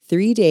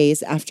 3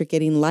 days after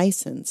getting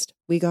licensed,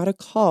 we got a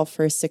call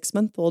for a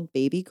 6-month-old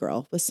baby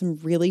girl with some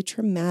really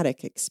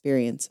traumatic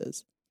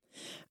experiences.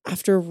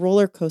 After a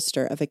roller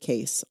coaster of a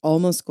case,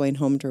 almost going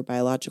home to her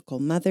biological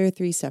mother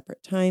 3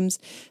 separate times,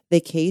 the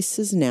case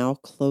is now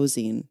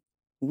closing.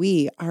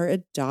 We are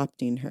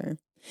adopting her.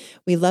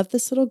 We love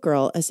this little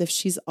girl as if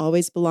she's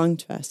always belonged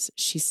to us.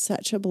 She's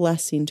such a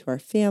blessing to our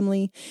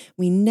family.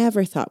 We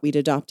never thought we'd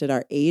adopt at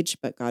our age,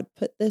 but God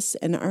put this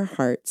in our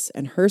hearts,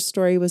 and her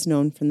story was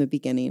known from the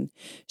beginning.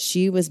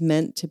 She was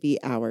meant to be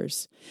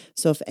ours.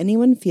 So if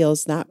anyone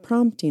feels that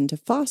prompting to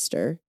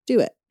foster, do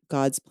it.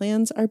 God's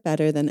plans are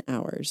better than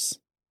ours.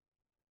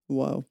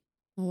 Whoa.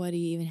 What do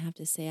you even have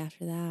to say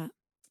after that?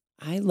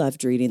 I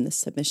loved reading this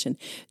submission.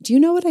 Do you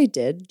know what I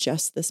did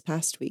just this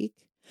past week?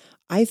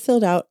 I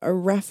filled out a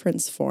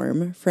reference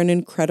form for an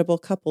incredible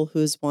couple who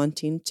is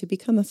wanting to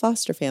become a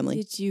foster family.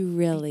 Did you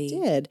really?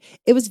 I did.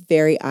 It was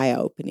very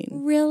eye-opening.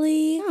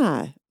 Really?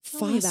 Yeah.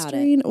 Tell me about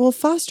Fostering. Well,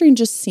 fostering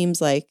just seems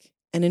like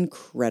an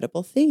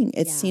incredible thing.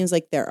 It Yeah. seems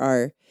like there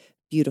are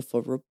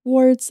beautiful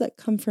rewards that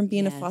come from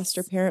being a Yes.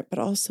 foster parent, but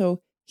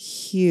also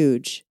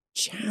huge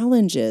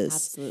challenges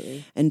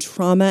Absolutely. and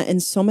trauma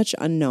and so much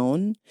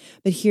unknown.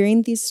 But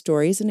hearing these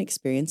stories and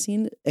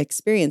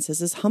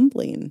experiences is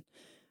humbling.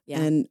 Yeah.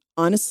 And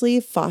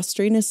honestly,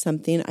 fostering is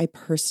something I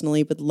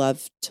personally would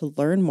love to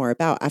learn more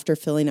about after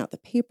filling out the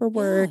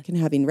paperwork and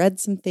having read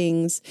some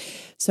things.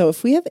 So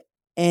if we have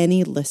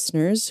any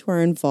listeners who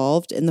are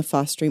involved in the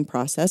fostering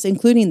process,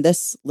 including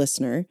this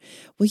listener,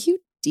 will you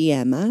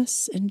DM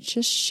us and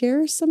just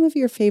share some of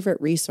your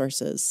favorite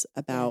resources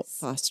about Yes.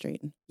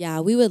 fostering? Yeah,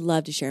 we would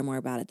love to share more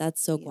about it.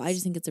 That's so cool. I Yes.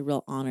 just think it's a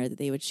real honor that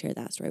they would share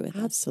that story with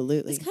us.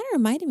 Absolutely. This kind of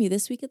reminded me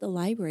this week at the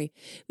library.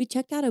 We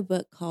checked out a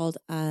book called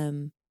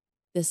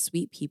The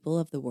Sweet People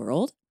of the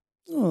World.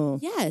 Oh,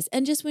 Yes.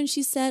 And just when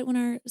she said, when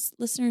our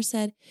listener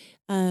said,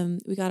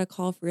 we got a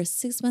call for a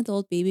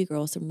 6-month-old baby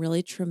girl, some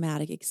really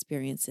traumatic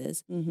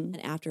experiences, mhm.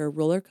 and after a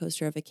roller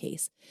coaster of a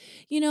case,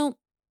 you know,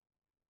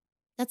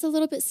 that's a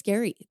little bit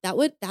scary. That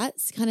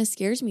kind of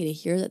scares me to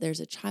hear that there's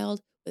a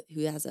child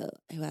who has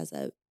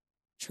a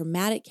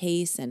traumatic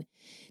case and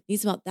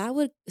needs some help. That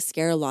would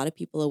scare a lot of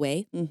people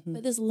away. Mhm.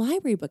 But this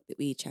library book that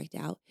we checked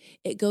out,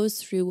 it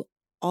goes through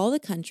all the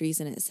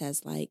countries and it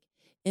says like,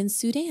 in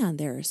Sudan,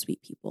 there are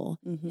sweet people.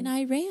 Mhm. In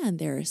Iran,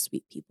 there are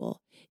sweet people.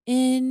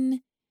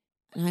 And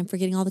I'm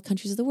forgetting all the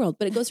countries of the world,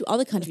 but it goes through all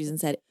the countries and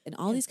said, in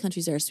all these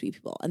countries, there are sweet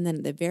people. And then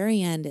at the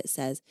very end, it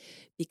says,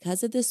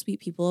 because of the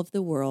sweet people of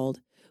the world,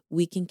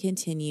 we can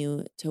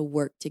continue to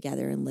work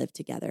together and live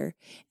together.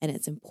 And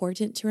it's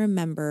important to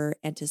remember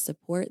and to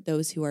support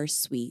those who are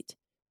sweet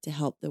to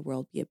help the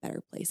world be a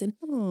better place. And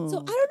so I don't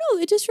know,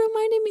 it just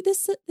reminded me,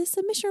 this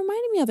submission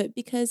reminded me of it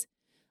because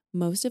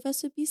most of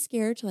us would be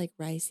scared to like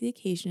rise to the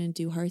occasion and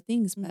do hard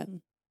things. But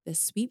the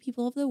sweet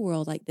people of the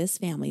world, like this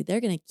family,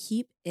 they're going to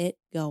keep it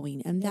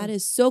going. And that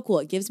is so cool.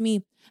 It gives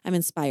me, I'm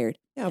inspired.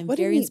 Yeah, I'm what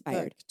very a neat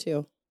inspired book,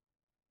 too.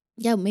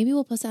 Yeah, maybe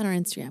we'll post that on our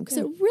Instagram because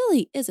it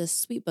really is a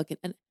sweet book.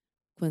 And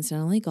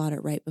coincidentally got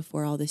it right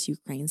before all this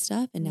Ukraine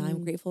stuff. And now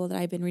I'm grateful that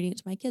I've been reading it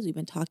to my kids. We've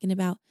been talking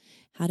about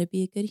how to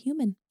be a good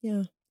human.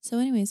 Yeah. So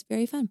anyways,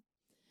 very fun.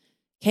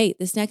 Okay,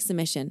 this next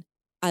submission.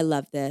 I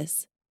love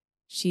this.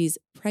 She's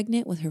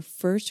pregnant with her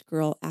first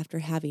girl after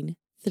having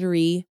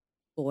 3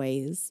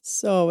 boys.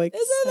 So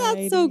exciting.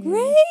 Isn't that so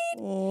great?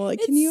 Oh,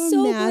 It's can you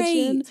so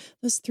imagine great.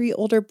 those 3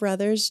 older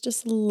brothers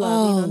just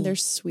loving on their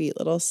sweet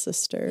little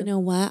sister? You know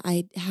what?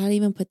 I hadn't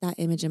even put that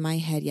image in my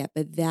head yet,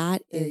 but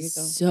that There is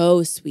you go.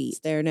 so sweet. It's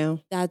there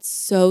now. That's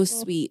so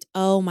sweet.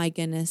 Oh my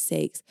goodness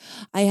sakes.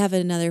 I have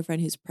another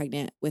friend who's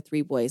pregnant with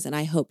 3 boys and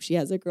I hope she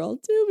has a girl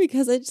too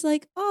because it's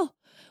like, oh,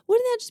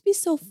 wouldn't that just be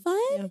so fun?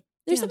 Yeah.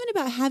 There's something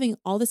about having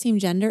all the same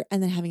gender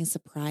and then having a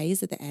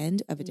surprise at the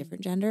end of a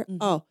different gender.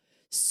 Oh,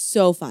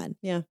 so fun.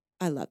 Yeah.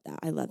 I love that.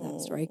 I love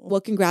that story.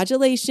 Well,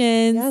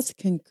 congratulations. Yes,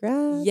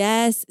 congrats.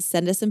 Yes.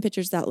 Send us some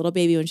pictures of that little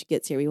baby when she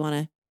gets here. We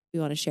want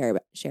to share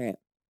it.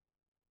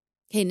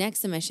 Okay, next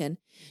submission.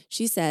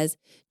 She says,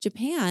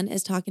 Japan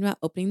is talking about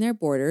opening their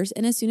borders,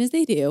 and as soon as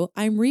they do,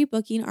 I'm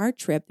rebooking our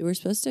trip that we're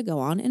supposed to go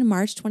on in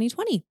March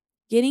 2020.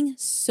 Getting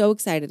so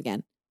excited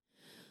again.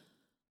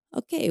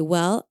 Okay,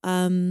 well,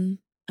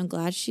 I'm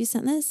glad she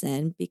sent this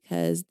in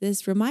because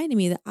this reminded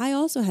me that I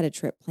also had a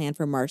trip planned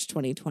for March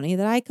 2020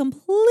 that I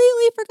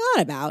completely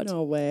forgot about.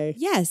 No way.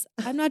 Yes,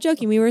 I'm not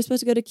joking. We were supposed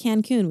to go to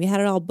Cancun. We had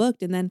it all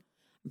booked, and then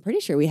I'm pretty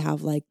sure we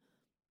have like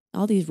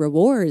all these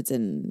rewards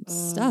and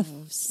stuff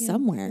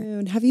somewhere.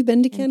 Cancun. Have you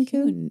been to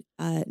Cancun?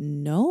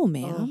 No,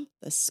 ma'am.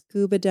 The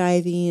scuba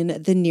diving,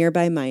 the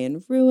nearby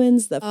Mayan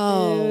ruins, the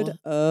food.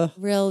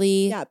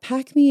 Really? Yeah,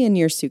 pack me in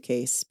your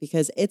suitcase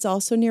because it's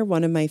also near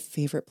one of my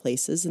favorite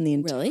places in the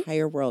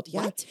entire world.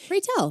 Yeah. What?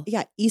 Pray tell.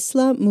 Yeah,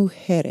 Isla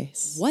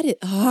Mujeres. What?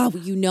 I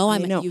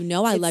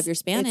love your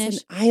Spanish.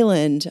 It's an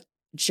island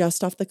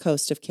just off the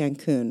coast of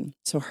Cancun.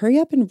 So hurry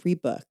up and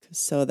rebook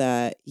so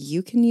that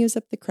you can use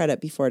up the credit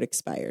before it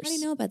expires. How do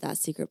you know about that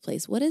secret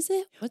place? What is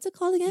it? What's it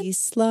called again?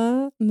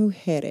 Isla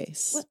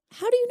Mujeres. What?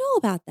 How do you know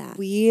about that?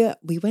 We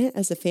went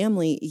as a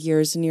family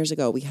years and years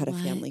ago. We had a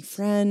family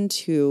friend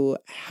who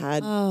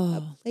had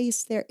a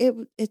place there.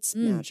 It's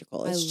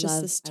magical. It's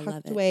just this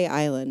tucked away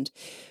island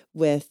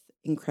with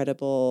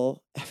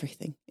incredible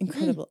everything.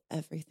 Well,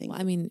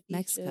 I mean,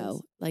 Beaches.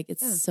 Mexico, like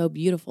it's so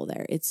beautiful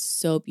there. It's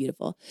so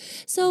beautiful.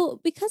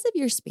 So because of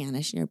your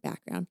Spanish and your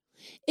background,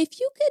 if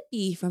you could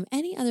be from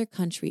any other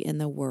country in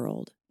the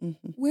world,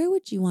 where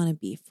would you want to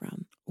be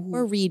from?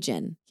 Or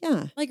region?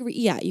 Yeah.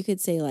 You could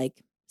say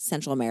like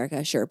Central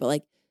America, sure. But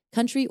like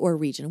country or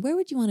region, where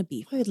would you want to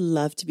be from? I would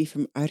love to be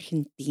from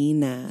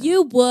Argentina.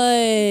 You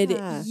would.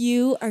 Yeah.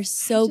 You are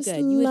so good.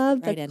 You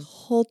love the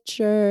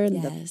culture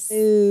and the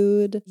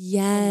food.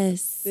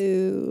 Yes.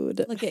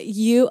 Food. Look at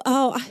you.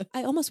 Oh,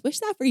 I almost wish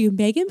that for you,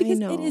 Megan, because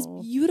it is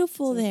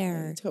beautiful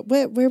there.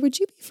 Where would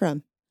you be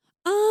from?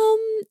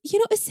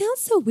 It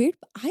sounds so weird,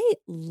 but I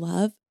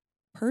love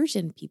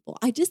Persian people.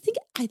 I think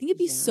it'd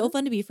be so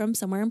fun to be from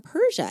somewhere in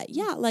Persia.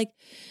 Yeah, like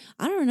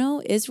I don't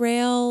know,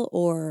 Israel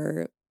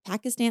or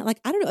Pakistan.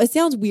 Like I don't know. It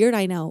sounds weird,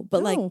 I know,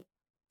 but like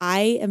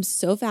I am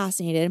so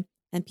fascinated,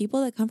 and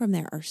people that come from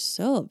there are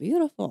so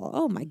beautiful.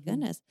 Oh my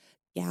goodness,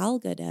 Gal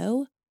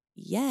Gadot.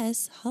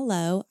 Yes,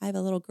 hello. I have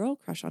a little girl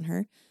crush on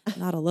her.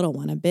 Not a little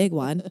one, a big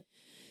one.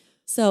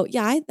 So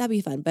yeah, that'd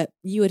be fun. But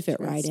you would fit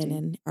right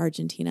in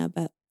Argentina.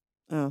 But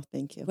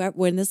thank you.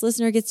 When this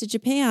listener gets to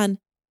Japan,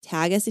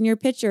 tag us in your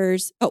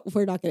pictures. Oh,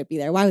 we're not going to be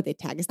there. Why would they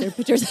tag us their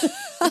pictures?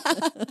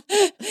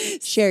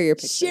 Share your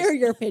pictures. Share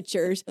your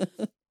pictures.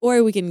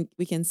 Or we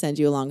can send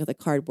you along with a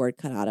cardboard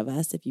cutout of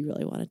us if you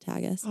really want to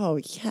tag us. Oh,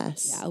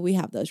 yes. Yeah, we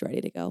have those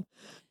ready to go.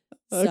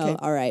 Okay. So,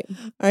 all right.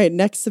 All right.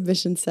 Next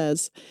submission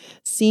says,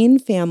 seen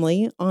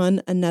family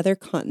on another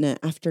continent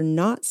after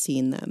not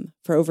seeing them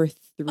for over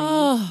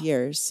 3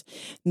 years,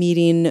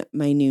 meeting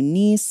my new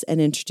niece and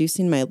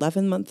introducing my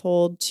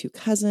 11-month-old to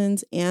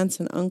cousins,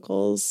 aunts, and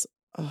uncles.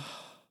 Oh,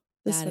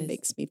 this one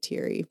makes me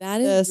teary.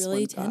 That is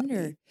really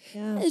tender.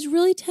 Yeah. That is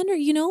really tender.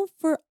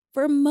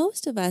 For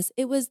most of us,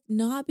 it was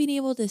not being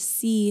able to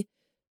see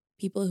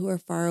people who are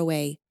far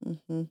away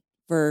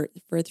for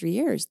 3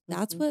 years.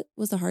 That's what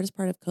was the hardest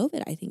part of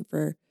COVID, I think,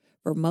 for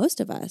most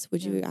of us.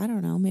 Would you? I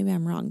don't know. Maybe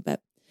I'm wrong,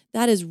 but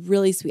that is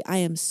really sweet. I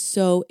am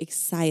so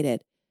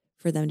excited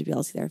for them to be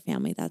able to see their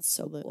family. That's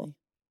so cool.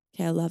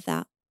 Okay, I love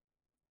that.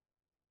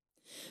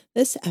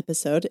 This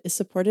episode is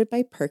supported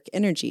by Perk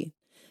Energy.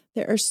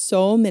 There are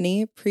so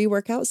many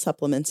pre-workout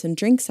supplements and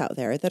drinks out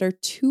there that are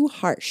too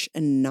harsh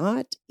and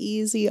not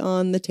easy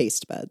on the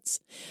taste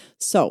buds.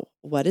 So,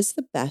 what is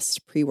the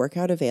best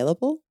pre-workout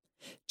available?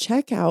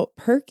 Check out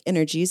Perk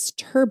Energy's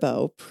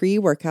Turbo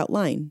pre-workout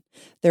line.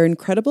 Their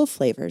incredible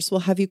flavors will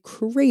have you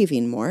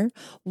craving more,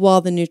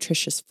 while the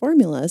nutritious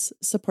formulas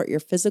support your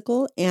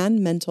physical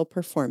and mental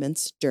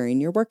performance during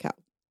your workout.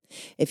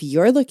 If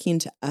you're looking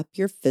to up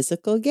your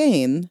physical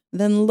game,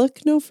 then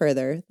look no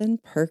further than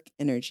Perk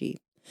Energy.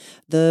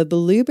 The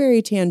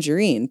blueberry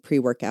tangerine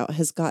pre-workout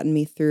has gotten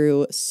me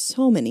through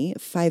so many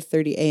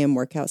 5:30 a.m.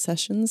 workout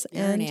sessions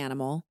and an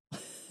animal.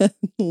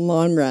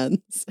 Long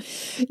runs.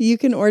 You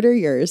can order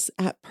yours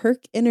at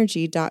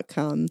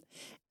perkenergy.com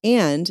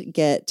and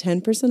get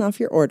 10% off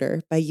your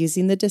order by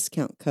using the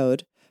discount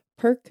code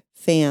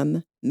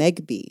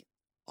PERKFAMMEGB,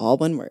 all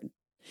one word.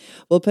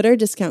 We'll put our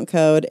discount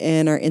code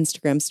in our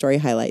Instagram story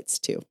highlights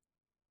too.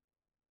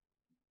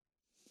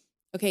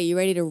 Okay, you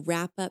ready to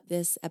wrap up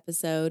this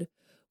episode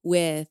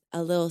with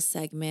a little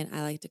segment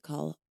I like to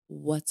call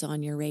What's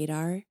on Your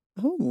Radar?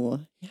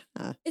 Oh,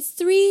 yeah. It's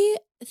 3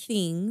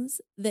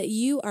 things that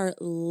you are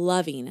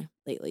loving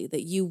lately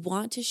that you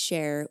want to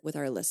share with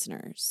our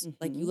listeners.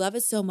 Like you love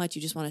it so much,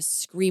 you just want to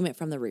scream it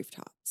from the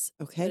rooftops.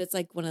 Okay. But it's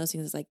like one of those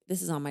things that's like,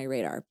 this is on my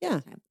radar. Yeah.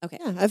 Okay.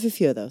 Yeah, I have a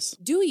few of those.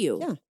 Do you?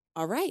 Yeah.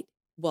 All right.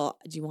 Well,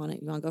 you want to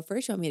go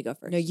first? You want me to go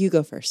first? No, you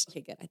go first.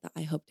 Okay, good.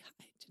 I hoped.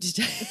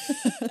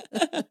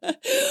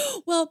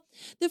 Well,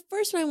 the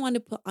first one I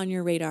wanted to put on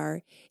your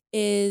radar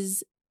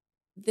is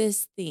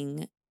this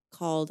thing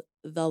called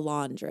the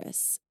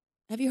laundress.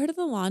 Have you heard of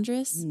the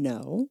laundress?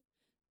 No.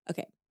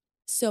 Okay.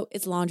 So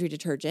it's laundry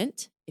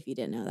detergent, if you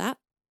didn't know that.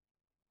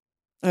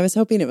 I was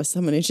hoping it was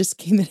someone who just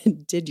came in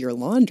and did your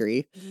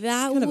laundry.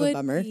 That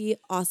would be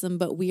awesome,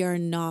 but we are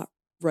not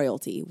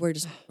royalty. We're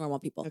just normal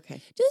people.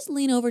 Okay. Just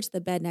lean over to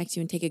the bed next to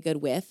you and take a good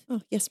whiff.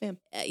 Oh, yes, ma'am.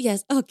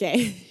 Yes.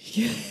 Okay.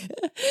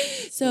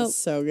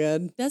 So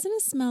good. Doesn't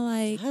it smell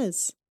like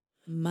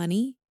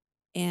money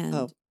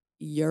and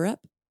Europe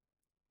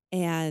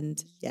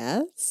and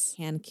yes,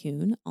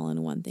 Cancun all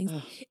in one thing?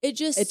 Oh, It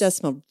does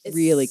smell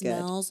really good. It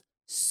smells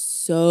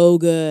so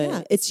good.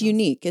 Yeah, it's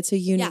unique. It's a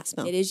unique Yeah,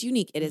 smell. it is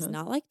unique. It is Uh-huh.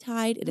 not like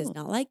Tide. It is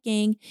No. not like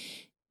Gang.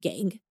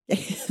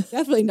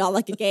 Definitely not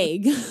like a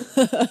gang.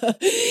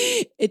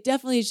 It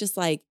definitely is just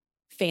like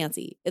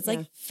fancy. It's Yeah.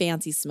 like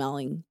fancy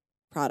smelling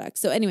product.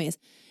 So anyways,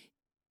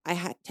 I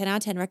had 10 out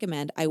of 10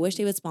 recommend. I wish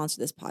they would sponsor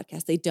this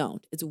podcast. They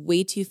don't. It's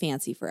way too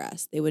fancy for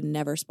us. They would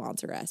never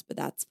sponsor us, but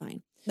that's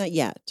fine. Not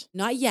yet.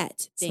 Not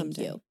yet. Thank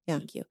Someday. you. Yeah.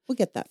 Thank you. We'll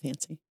get that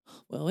fancy.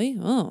 Will we?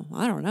 Oh,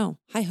 I don't know.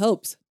 High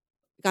hopes.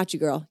 Got you,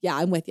 girl. Yeah,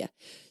 I'm with you.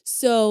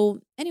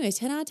 So anyways,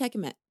 10 out of 10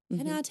 recommend.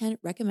 10 out of 10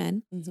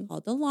 recommend. It's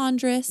called The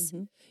Laundress.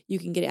 You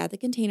can get it at the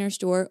Container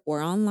Store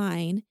or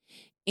online.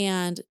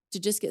 And to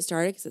just get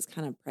started, because it's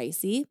kind of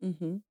pricey,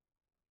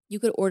 you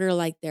could order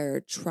like their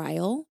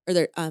trial or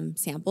their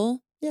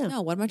sample. Yeah.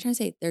 No, what am I trying to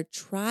say? Their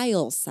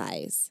trial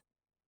size.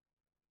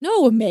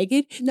 No,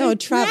 Megan. No, their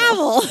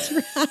travel.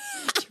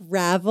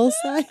 Travel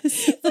size.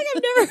 It's like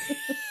I've never.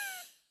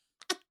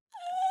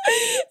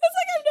 It's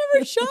like I've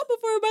never shopped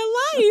before in my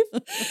life.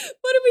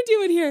 What are we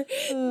doing here?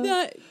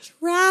 The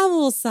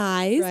travel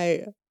size.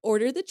 Right.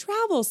 Order the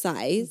travel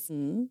size.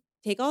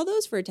 Take all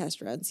those for a test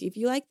run. See if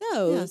you like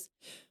those.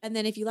 Yeah. And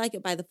then if you like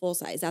it, buy the full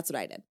size. That's what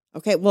I did.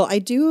 Okay. Well, I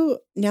do,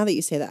 now that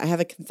you say that, I have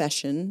a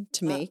confession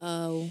to make.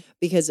 Oh.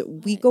 Because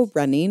we go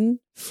running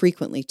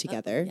frequently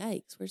together.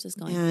 Yikes. Where's this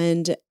going?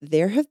 And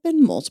there have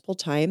been multiple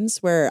times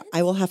where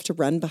I will have to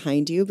run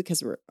behind you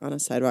because we're on a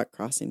sidewalk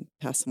crossing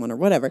past someone or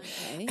whatever.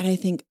 Okay. And I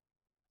think,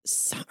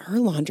 her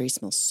laundry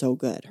smells so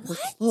good. Her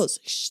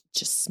clothes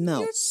just smell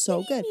You're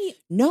so good. kidding me.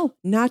 No,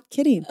 not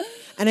kidding.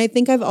 And I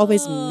think I've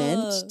always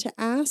meant to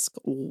ask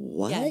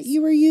what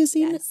you were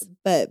using. Yes.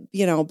 But,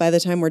 by the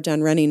time we're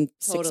done running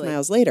 6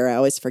 miles later, I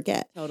always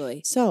forget.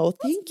 Totally. So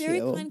That's thank a very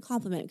you. kind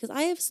compliment because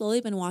I have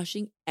slowly been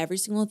washing every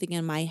single thing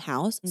in my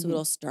house. So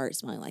it'll start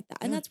smelling like that.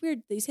 And that's weird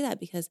that you say that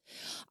because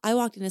I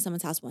walked into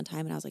someone's house one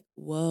time and I was like,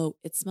 whoa,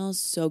 it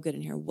smells so good in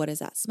here. What is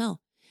that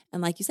smell?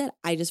 And like you said,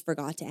 I just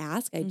forgot to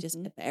ask. I just,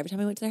 every time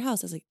I went to their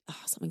house, I was like,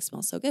 oh, something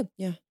smells so good.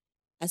 Yeah.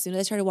 As soon as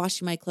I started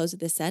washing my clothes with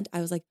this scent,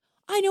 I was like,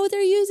 I know what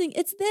they're using.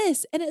 It's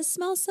this. And it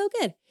smells so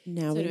good.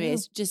 Now so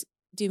anyways, just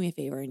do me a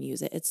favor and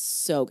use it. It's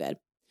so good.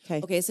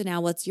 Okay. So now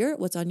what's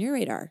on your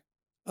radar?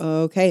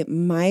 Okay.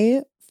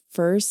 My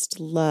first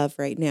love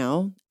right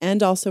now,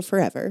 and also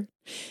forever,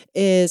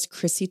 is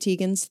Chrissy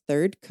Teigen's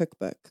third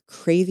cookbook,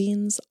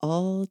 Cravings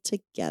All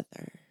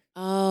Together.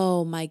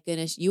 Oh my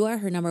goodness. You are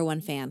her number one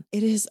fan.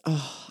 It is.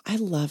 Oh, I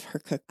love her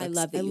cookbooks. I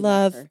love that you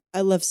love her.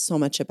 I love so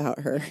much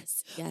about her.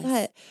 Yes.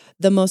 But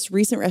the most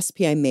recent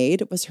recipe I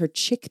made was her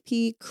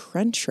chickpea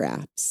crunch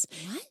wraps.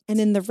 What? And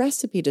in the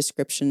recipe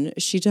description,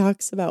 she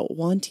talks about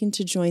wanting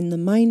to join the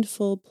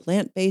mindful,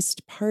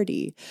 plant-based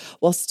party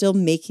while still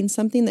making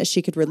something that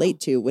she could relate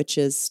to, which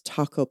is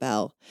Taco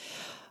Bell.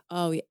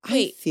 Oh, yeah.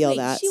 I feel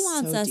that she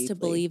wants so us deeply. to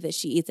believe that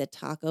she eats at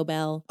Taco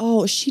Bell.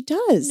 Oh, she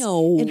does.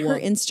 No. In her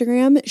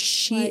Instagram,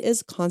 she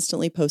is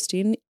constantly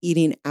posting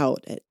eating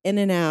out at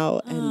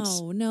In-N-Out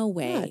and no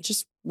way. Yeah,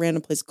 just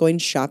random place, going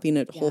shopping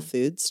at Whole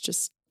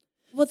Foods.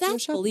 Well,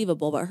 that's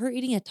believable, but her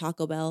eating at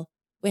Taco Bell.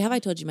 Wait, have I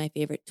told you my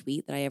favorite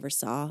tweet that I ever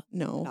saw?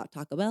 No. About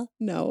Taco Bell?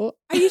 No.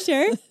 Are you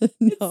sure?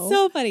 No. It's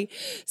so funny.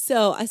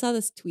 So I saw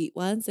this tweet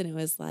once and it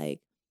was like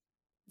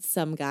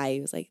some guy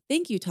who was like,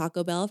 thank you,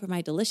 Taco Bell, for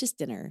my delicious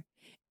dinner.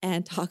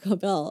 And Taco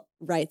Bell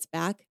writes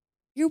back,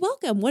 you're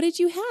welcome. What did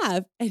you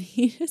have? And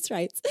he just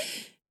writes,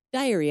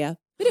 diarrhea,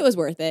 but it was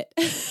worth it.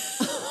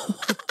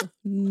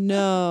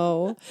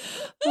 No.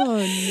 Oh,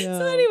 no.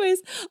 So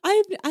anyways,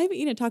 I haven't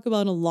eaten at Taco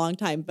Bell in a long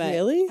time, but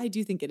really? I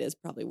do think it is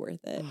probably worth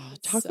it. Oh,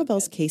 Taco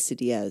Bell's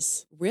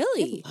quesadillas.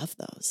 Really? I love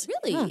those.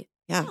 Really?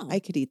 Yeah. Oh. I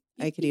could eat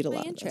a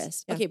lot interest. of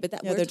those. Yeah. Okay, but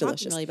we're they're talking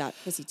delicious. really about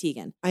Chrissy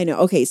Teigen. I know.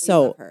 Okay,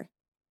 so her.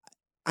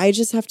 I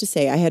just have to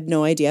say I had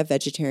no idea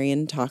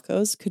vegetarian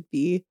tacos could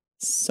be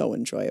so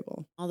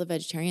enjoyable. All the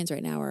vegetarians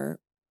right now are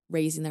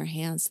raising their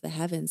hands to the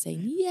heavens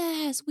saying,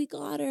 yes, we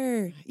got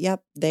her.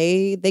 Yep.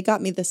 They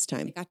got me this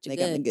time. They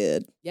got me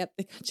good. Yep.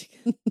 They got you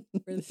good.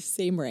 We're the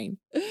same rain.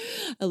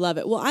 I love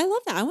it. Well, I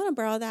love that. I want to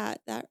borrow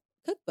that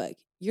cookbook.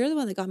 You're the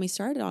one that got me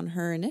started on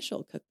her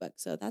initial cookbook.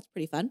 So that's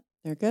pretty fun.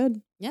 They're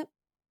good. Yep.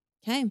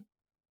 Okay.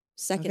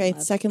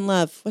 Second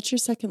love. What's your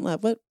second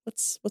love?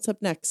 What's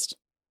up next?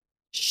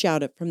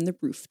 Shout it from the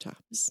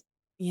rooftops.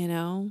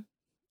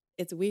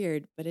 It's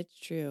weird, but it's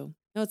true.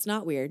 No, it's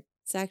not weird.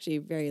 It's actually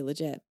very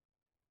legit.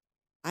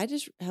 I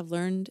just have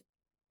learned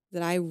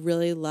that I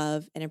really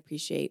love and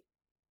appreciate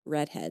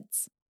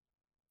redheads.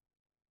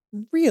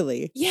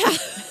 Really? Yeah.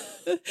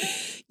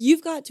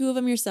 You've got two of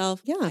them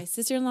yourself. Yeah. My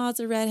sister-in-law is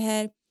a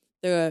redhead.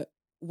 The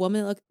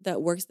woman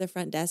that works at the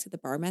front desk at the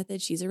Bar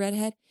Method, she's a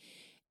redhead.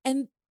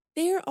 And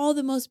they're all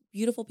the most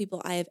beautiful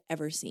people I have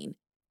ever seen.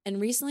 And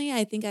recently,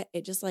 I think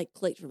it just like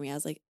clicked for me. I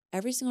was like,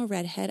 every single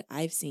redhead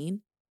I've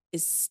seen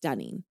is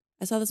stunning.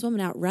 I saw this woman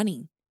out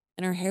running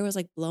and her hair was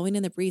like blowing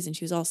in the breeze and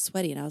she was all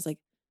sweaty. And I was like,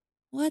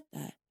 what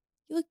the?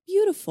 You look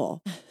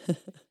beautiful.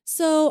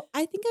 So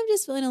I think I'm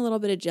just feeling a little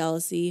bit of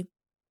jealousy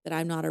that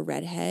I'm not a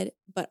redhead,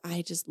 but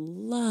I just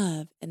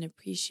love and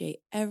appreciate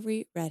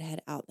every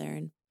redhead out there.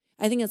 And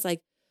I think it's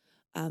like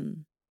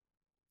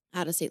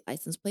out-of-state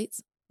license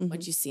plates. Mhm.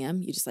 Once you see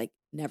them, you just like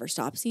never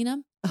stop seeing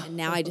them. And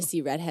now I just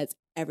see redheads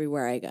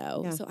everywhere I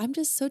go. Yeah. So I'm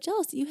just so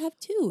jealous that you have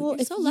two. Well,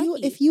 You're so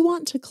lucky. if you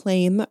want to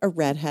claim a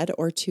redhead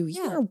or two,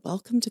 you Yeah. are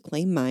welcome to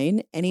claim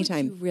mine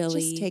anytime. you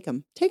really? Just take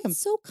them. Take them. That's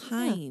so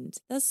kind.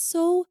 That's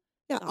so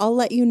Yeah, I'll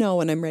let you know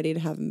when I'm ready to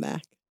have them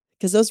back.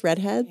 Because those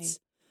redheads,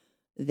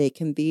 they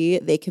can be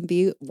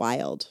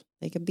wild.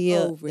 They can be they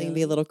can be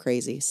really? a little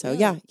crazy. So Really?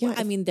 yeah. Well,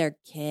 I mean, they're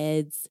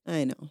kids.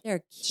 I know. They're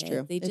kids.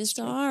 true. They It's just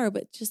true. are,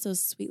 but just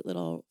those sweet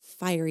little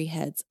fiery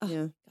heads. Oh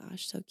Yeah.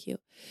 gosh, so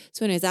cute.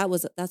 So anyways,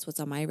 that's what's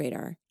on my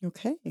radar.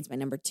 Okay. That's my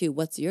number 2.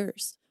 What's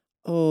yours?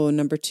 Oh,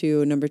 number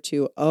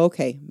two.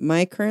 Okay.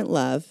 My current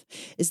love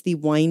is the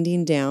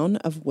winding down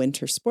of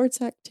winter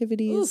sports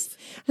activities Oof.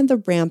 and the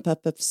ramp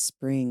up of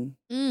spring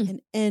Mm.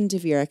 and end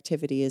of year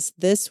activities.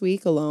 This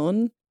week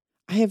alone,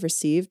 I have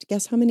received,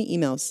 guess how many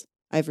emails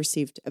I've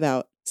received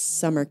about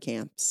summer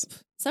camps?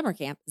 Summer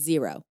camp,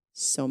 0.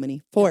 So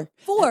many. 4.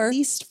 4? At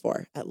least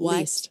 4. At What?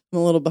 least. I'm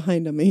a little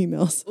behind on my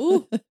emails.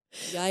 Ooh,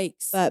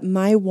 yikes. But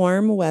my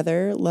warm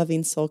weather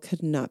loving soul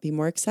could not be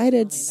more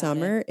excited. Tell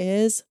me about Summer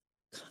is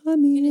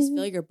coming. you can just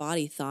feel your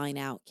body thawing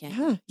out, can't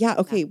you? Yeah.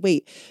 Okay.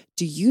 Wait.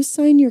 Do you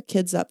sign your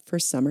kids up for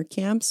summer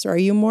camps, or are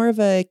you more of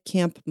a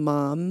camp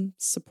mom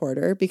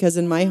supporter? Because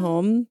in my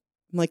home,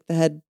 I'm like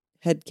the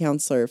head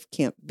counselor of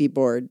Camp Be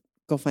Bored.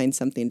 Go find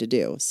something to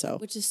do. So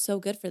Which is so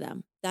good for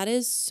them. That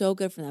is so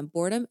good for them.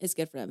 Boredom is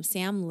good for them.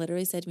 Sam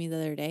literally said to me the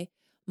other day,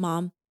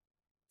 Mom,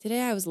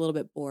 today I was a little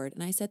bit bored.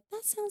 And I said,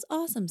 that sounds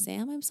awesome,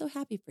 Sam. I'm so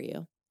happy for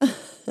you.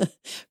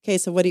 okay.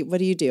 So what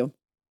do you do?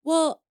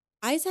 Well,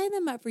 I sign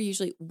them up for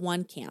usually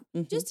one camp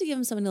Mhm. just to give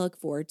them something to look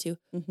forward to.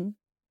 Mm-hmm.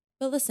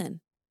 But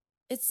listen,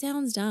 it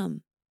sounds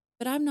dumb,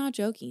 but I'm not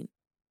joking.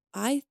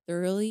 I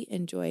thoroughly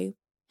enjoy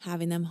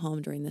having them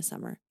home during the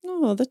summer.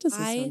 Oh, that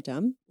doesn't I sound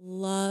dumb.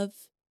 love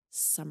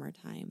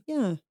summertime.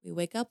 Yeah. We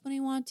wake up when we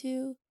want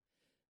to.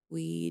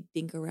 We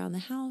dink around the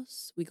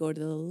house. We go to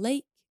the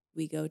lake.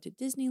 We go to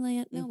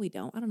Disneyland. No, we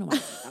don't. I don't know why I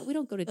said that. We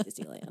don't go to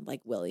Disneyland like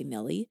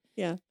willy-nilly.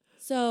 Yeah.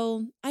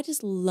 So I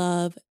just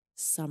love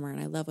summer and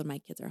I love when my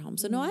kids are home.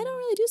 So no, I don't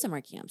really do summer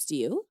camps. Do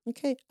you?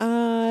 Okay.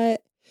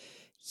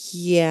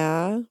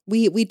 Yeah.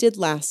 We did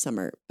last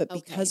summer, but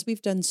because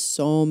we've done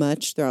so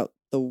much throughout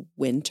the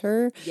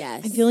winter,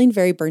 Yes. I'm feeling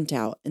very burnt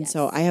out. And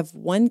so Yes. I have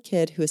one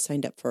kid who has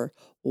signed up for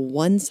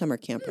one summer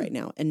camp right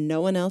now, and no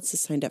one else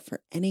has signed up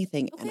for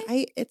anything. And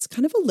it's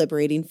kind of a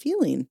liberating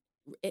feeling.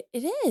 It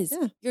is.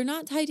 Yeah. You're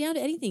not tied down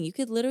to anything. You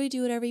could literally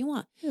do whatever you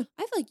want. Yeah.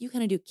 I feel like you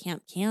kind of do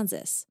Camp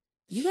Kansas.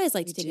 You guys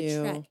like We to take a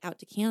do. trek out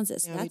to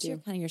Kansas. Yeah, we That's your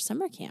do. kind of your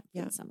summer camp for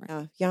Yeah. the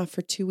summer. Yeah.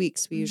 For 2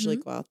 weeks, we usually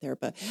Mhm. go out there,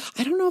 but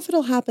I don't know if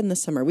it'll happen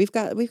this summer. We've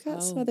got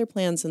some Oh. other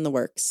plans in the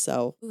works,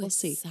 so Ooh, we'll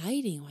see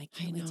exciting. I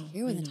can't wait to know,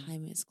 hear I when the know.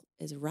 time is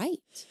right.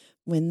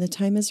 when the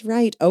time is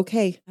right.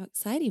 Okay. How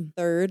exciting.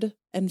 Third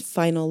and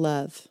final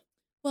love.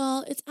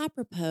 Well, it's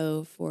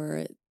apropos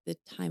for the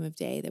time of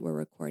day that we're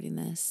recording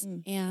this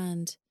Mm.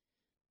 and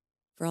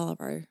for all of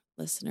our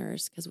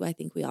listeners, because I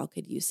think we all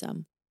could use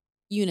some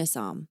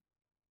Unisom.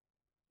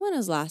 When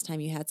was the last time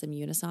you had some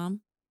Unisom?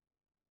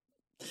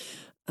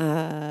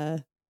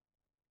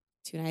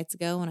 2 nights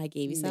ago when I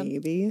gave you some?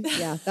 Maybe.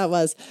 Yeah, that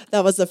was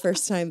the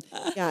first time.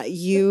 Yeah,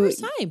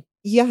 First time.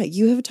 Yeah,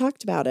 you have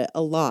talked about it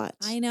a lot.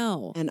 I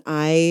know. And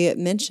I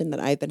mentioned that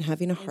I've been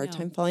having a hard know.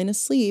 time falling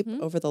asleep Mhm.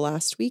 over the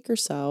last week or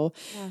so.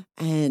 Yeah.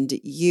 And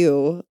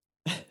you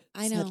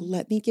I said, know.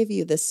 let me give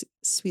you this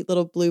sweet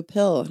little blue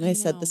pill. And I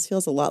said, know. this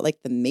feels a lot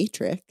like the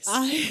Matrix.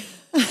 I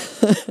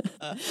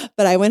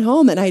But I went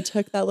home and I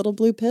took that little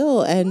blue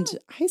pill and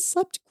I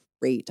slept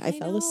great. I I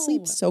fell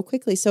asleep know. so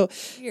quickly. So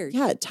Weird.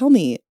 yeah, tell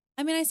me,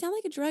 I mean, I sound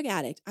like a drug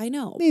addict. I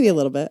know. maybe a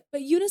little bit.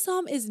 But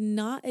Unisom is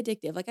not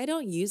addictive. Like, I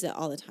don't use it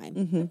all the time. I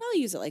Mhm. probably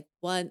use it like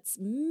once,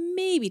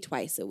 maybe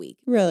twice a week.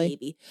 Really?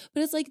 Maybe.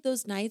 But it's like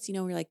those nights, where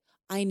you're like,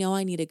 I know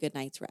I need a good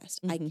night's rest.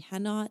 I Mhm.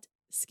 cannot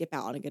skip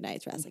out on a good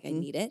night's rest. Like, I Mhm.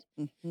 need it.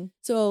 Mhm.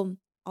 So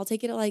I'll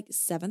take it at like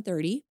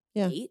 7:30,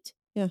 Yeah. 8.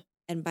 Yeah.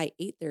 And by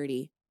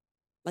 8:30,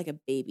 like a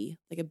baby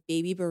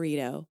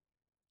burrito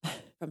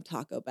from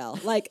Taco Bell.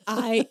 Like,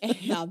 I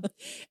am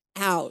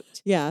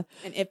out. Yeah.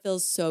 And it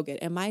feels so good.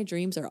 And my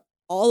dreams are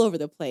all over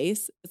the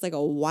place. It's like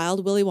a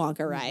wild Willy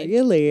Wonka ride.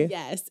 Really?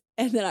 Yes.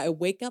 And then I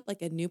wake up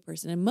like a new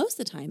person. And most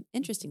of the time,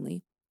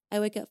 interestingly, I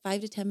wake up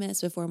 5 to 10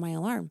 minutes before my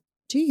alarm.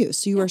 Do you?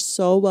 So you Yeah. are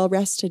so well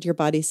rested. Your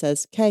body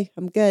says, okay,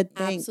 I'm good.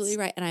 Thanks. Absolutely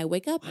right. And I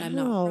wake up and I'm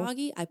not Wow.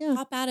 groggy. I Yeah.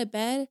 pop out of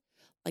bed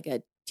like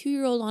a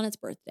 2-year-old on its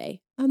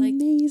birthday.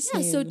 Amazing.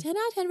 Yeah, so 10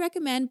 out of 10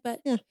 recommend,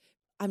 but Yeah.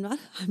 I'm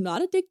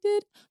not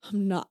addicted.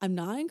 I'm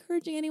not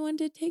encouraging anyone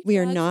to take We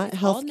are drugs. not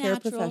It's all healthcare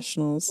natural.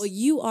 professionals. Well,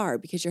 you are,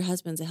 because your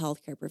husband's a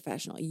healthcare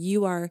professional.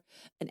 You are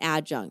an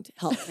adjunct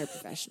healthcare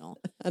professional.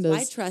 That So I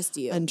is trust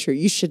you. untrue.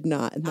 You should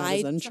not. And that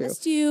is I untrue.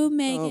 trust you,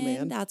 Megan.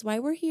 man. That's why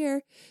we're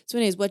here. So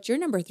anyways, what's your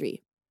number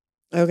 3?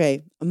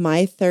 Okay.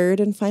 My third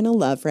and final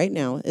love right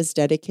now is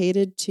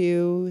dedicated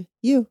to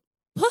you.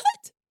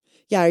 What?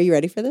 Yeah. Are you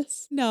ready for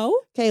this? No.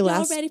 Okay.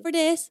 Y'all ready for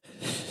this?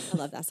 I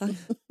love that song.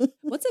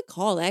 What's it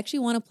called? I actually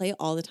want to play it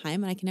all the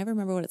time and I can never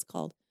remember what it's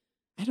called.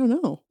 I don't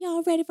know.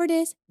 Y'all ready for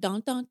this?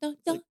 Dun, dun, dun,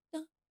 dun,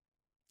 dun.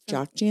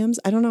 Jock jams?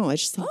 I don't know. I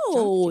just think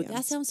Oh, jock jams.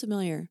 that sounds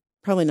familiar.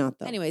 Probably not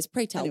though. Anyways,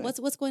 pray tell. Anyway.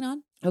 What's going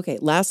on? Okay,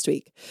 last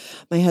week,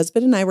 my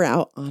husband and I were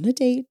out on a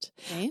date,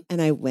 Okay.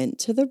 and I went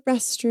to the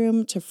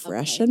restroom to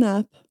freshen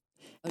up,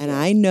 and Okay.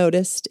 I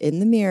noticed in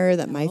the mirror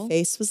that my No.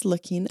 face was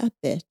looking a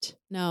bit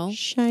No,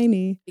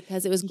 shiny.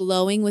 because it was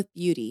glowing with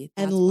beauty.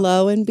 And That's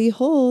lo why. and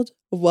behold,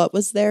 what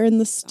was there in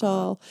the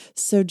stall?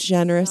 So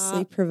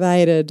generously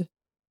provided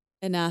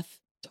Enough.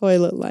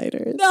 toilet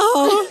liners.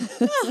 No.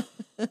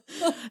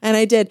 And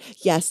I did.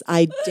 Yes,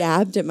 I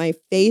dabbed at my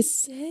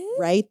face Did?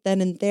 right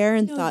then and there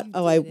and No, thought, you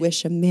oh, I didn't.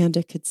 wish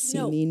Amanda could see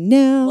No. me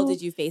now. Well,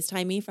 did you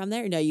FaceTime me from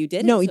there? No, you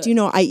didn't. No, So do you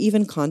know, I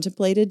even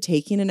contemplated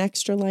taking an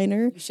extra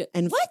liner you should.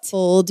 and What?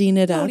 folding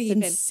it Don't up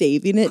even. and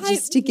saving it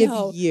just to give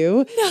No.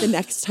 you No. the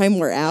next time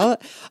we're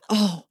out.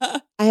 Oh,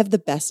 I have the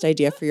best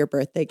idea for your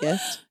birthday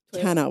gift.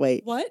 Wait, Cannot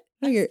wait. What?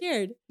 No, I'm you're-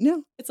 scared.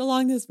 No, It's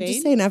along this I'm vein.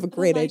 just saying I have a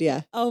great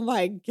idea. Oh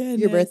my goodness.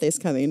 Your birthday's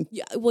coming.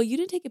 Yeah. Well, you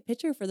didn't take a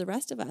picture for the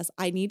rest of us.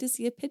 I need to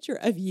see a picture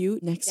of you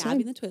Next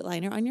dabbing time. the toilet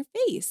liner on your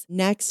face.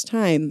 Next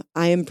time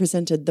I am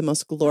presented the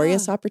most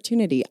glorious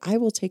opportunity, I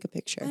will take a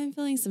picture. I'm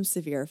feeling some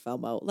severe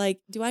FOMO. Like,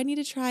 do I need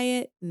to try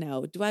it?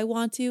 No. Do I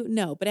want to?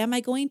 No. But am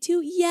I going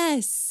to?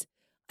 Yes.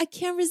 I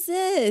can't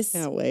resist.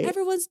 Can't wait.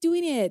 Everyone's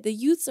doing it. The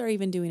youths are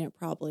even doing it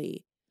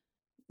probably.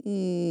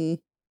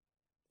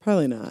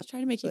 Probably not. Just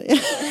trying to make you Actually.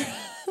 feel better.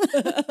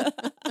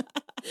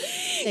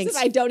 Thanks.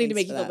 I don't need to Thanks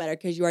make you for feel that. better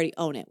because you already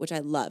own it, which I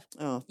love.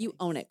 Oh, You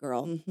own it,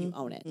 girl. You Mhm,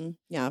 own it. mhm.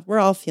 Yeah, we're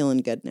all feeling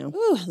good now.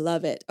 Ooh,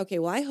 love it. Okay,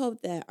 well, I hope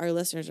that our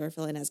listeners are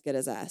feeling as good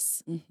as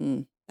us.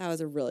 Mhm. That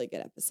was a really good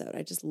episode.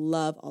 I just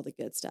love all the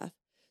good stuff.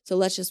 So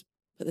let's just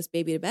put this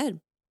baby to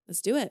bed.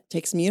 Let's do it.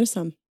 Take some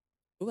Unisum.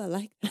 Ooh, I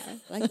like that.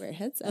 I like where your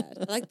head's at.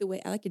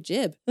 I like a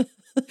jib.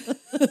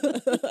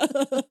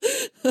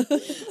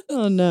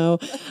 Oh, no.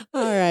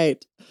 All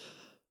right.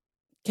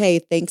 Okay,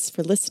 thanks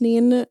for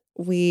listening.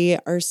 We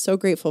are so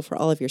grateful for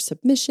all of your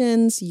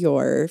submissions,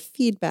 your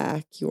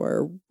feedback,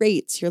 your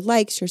rates, your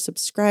likes, your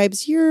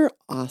subscribes. You're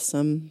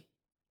awesome.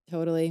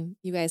 Totally.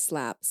 You guys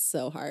slap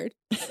so hard.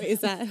 Wait, is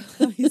that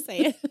how you say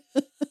it?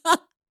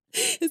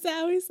 Is that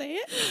how we say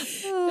it?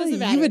 Doesn't You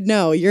matter. would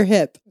know. You're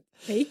hip.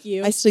 Thank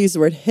you. I still use the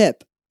word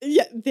hip.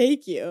 Yeah,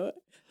 thank you.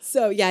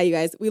 So, yeah, you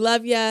guys, we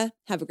love you.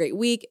 Have a great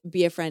week.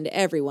 Be a friend to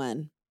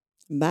everyone.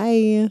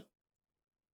 Bye.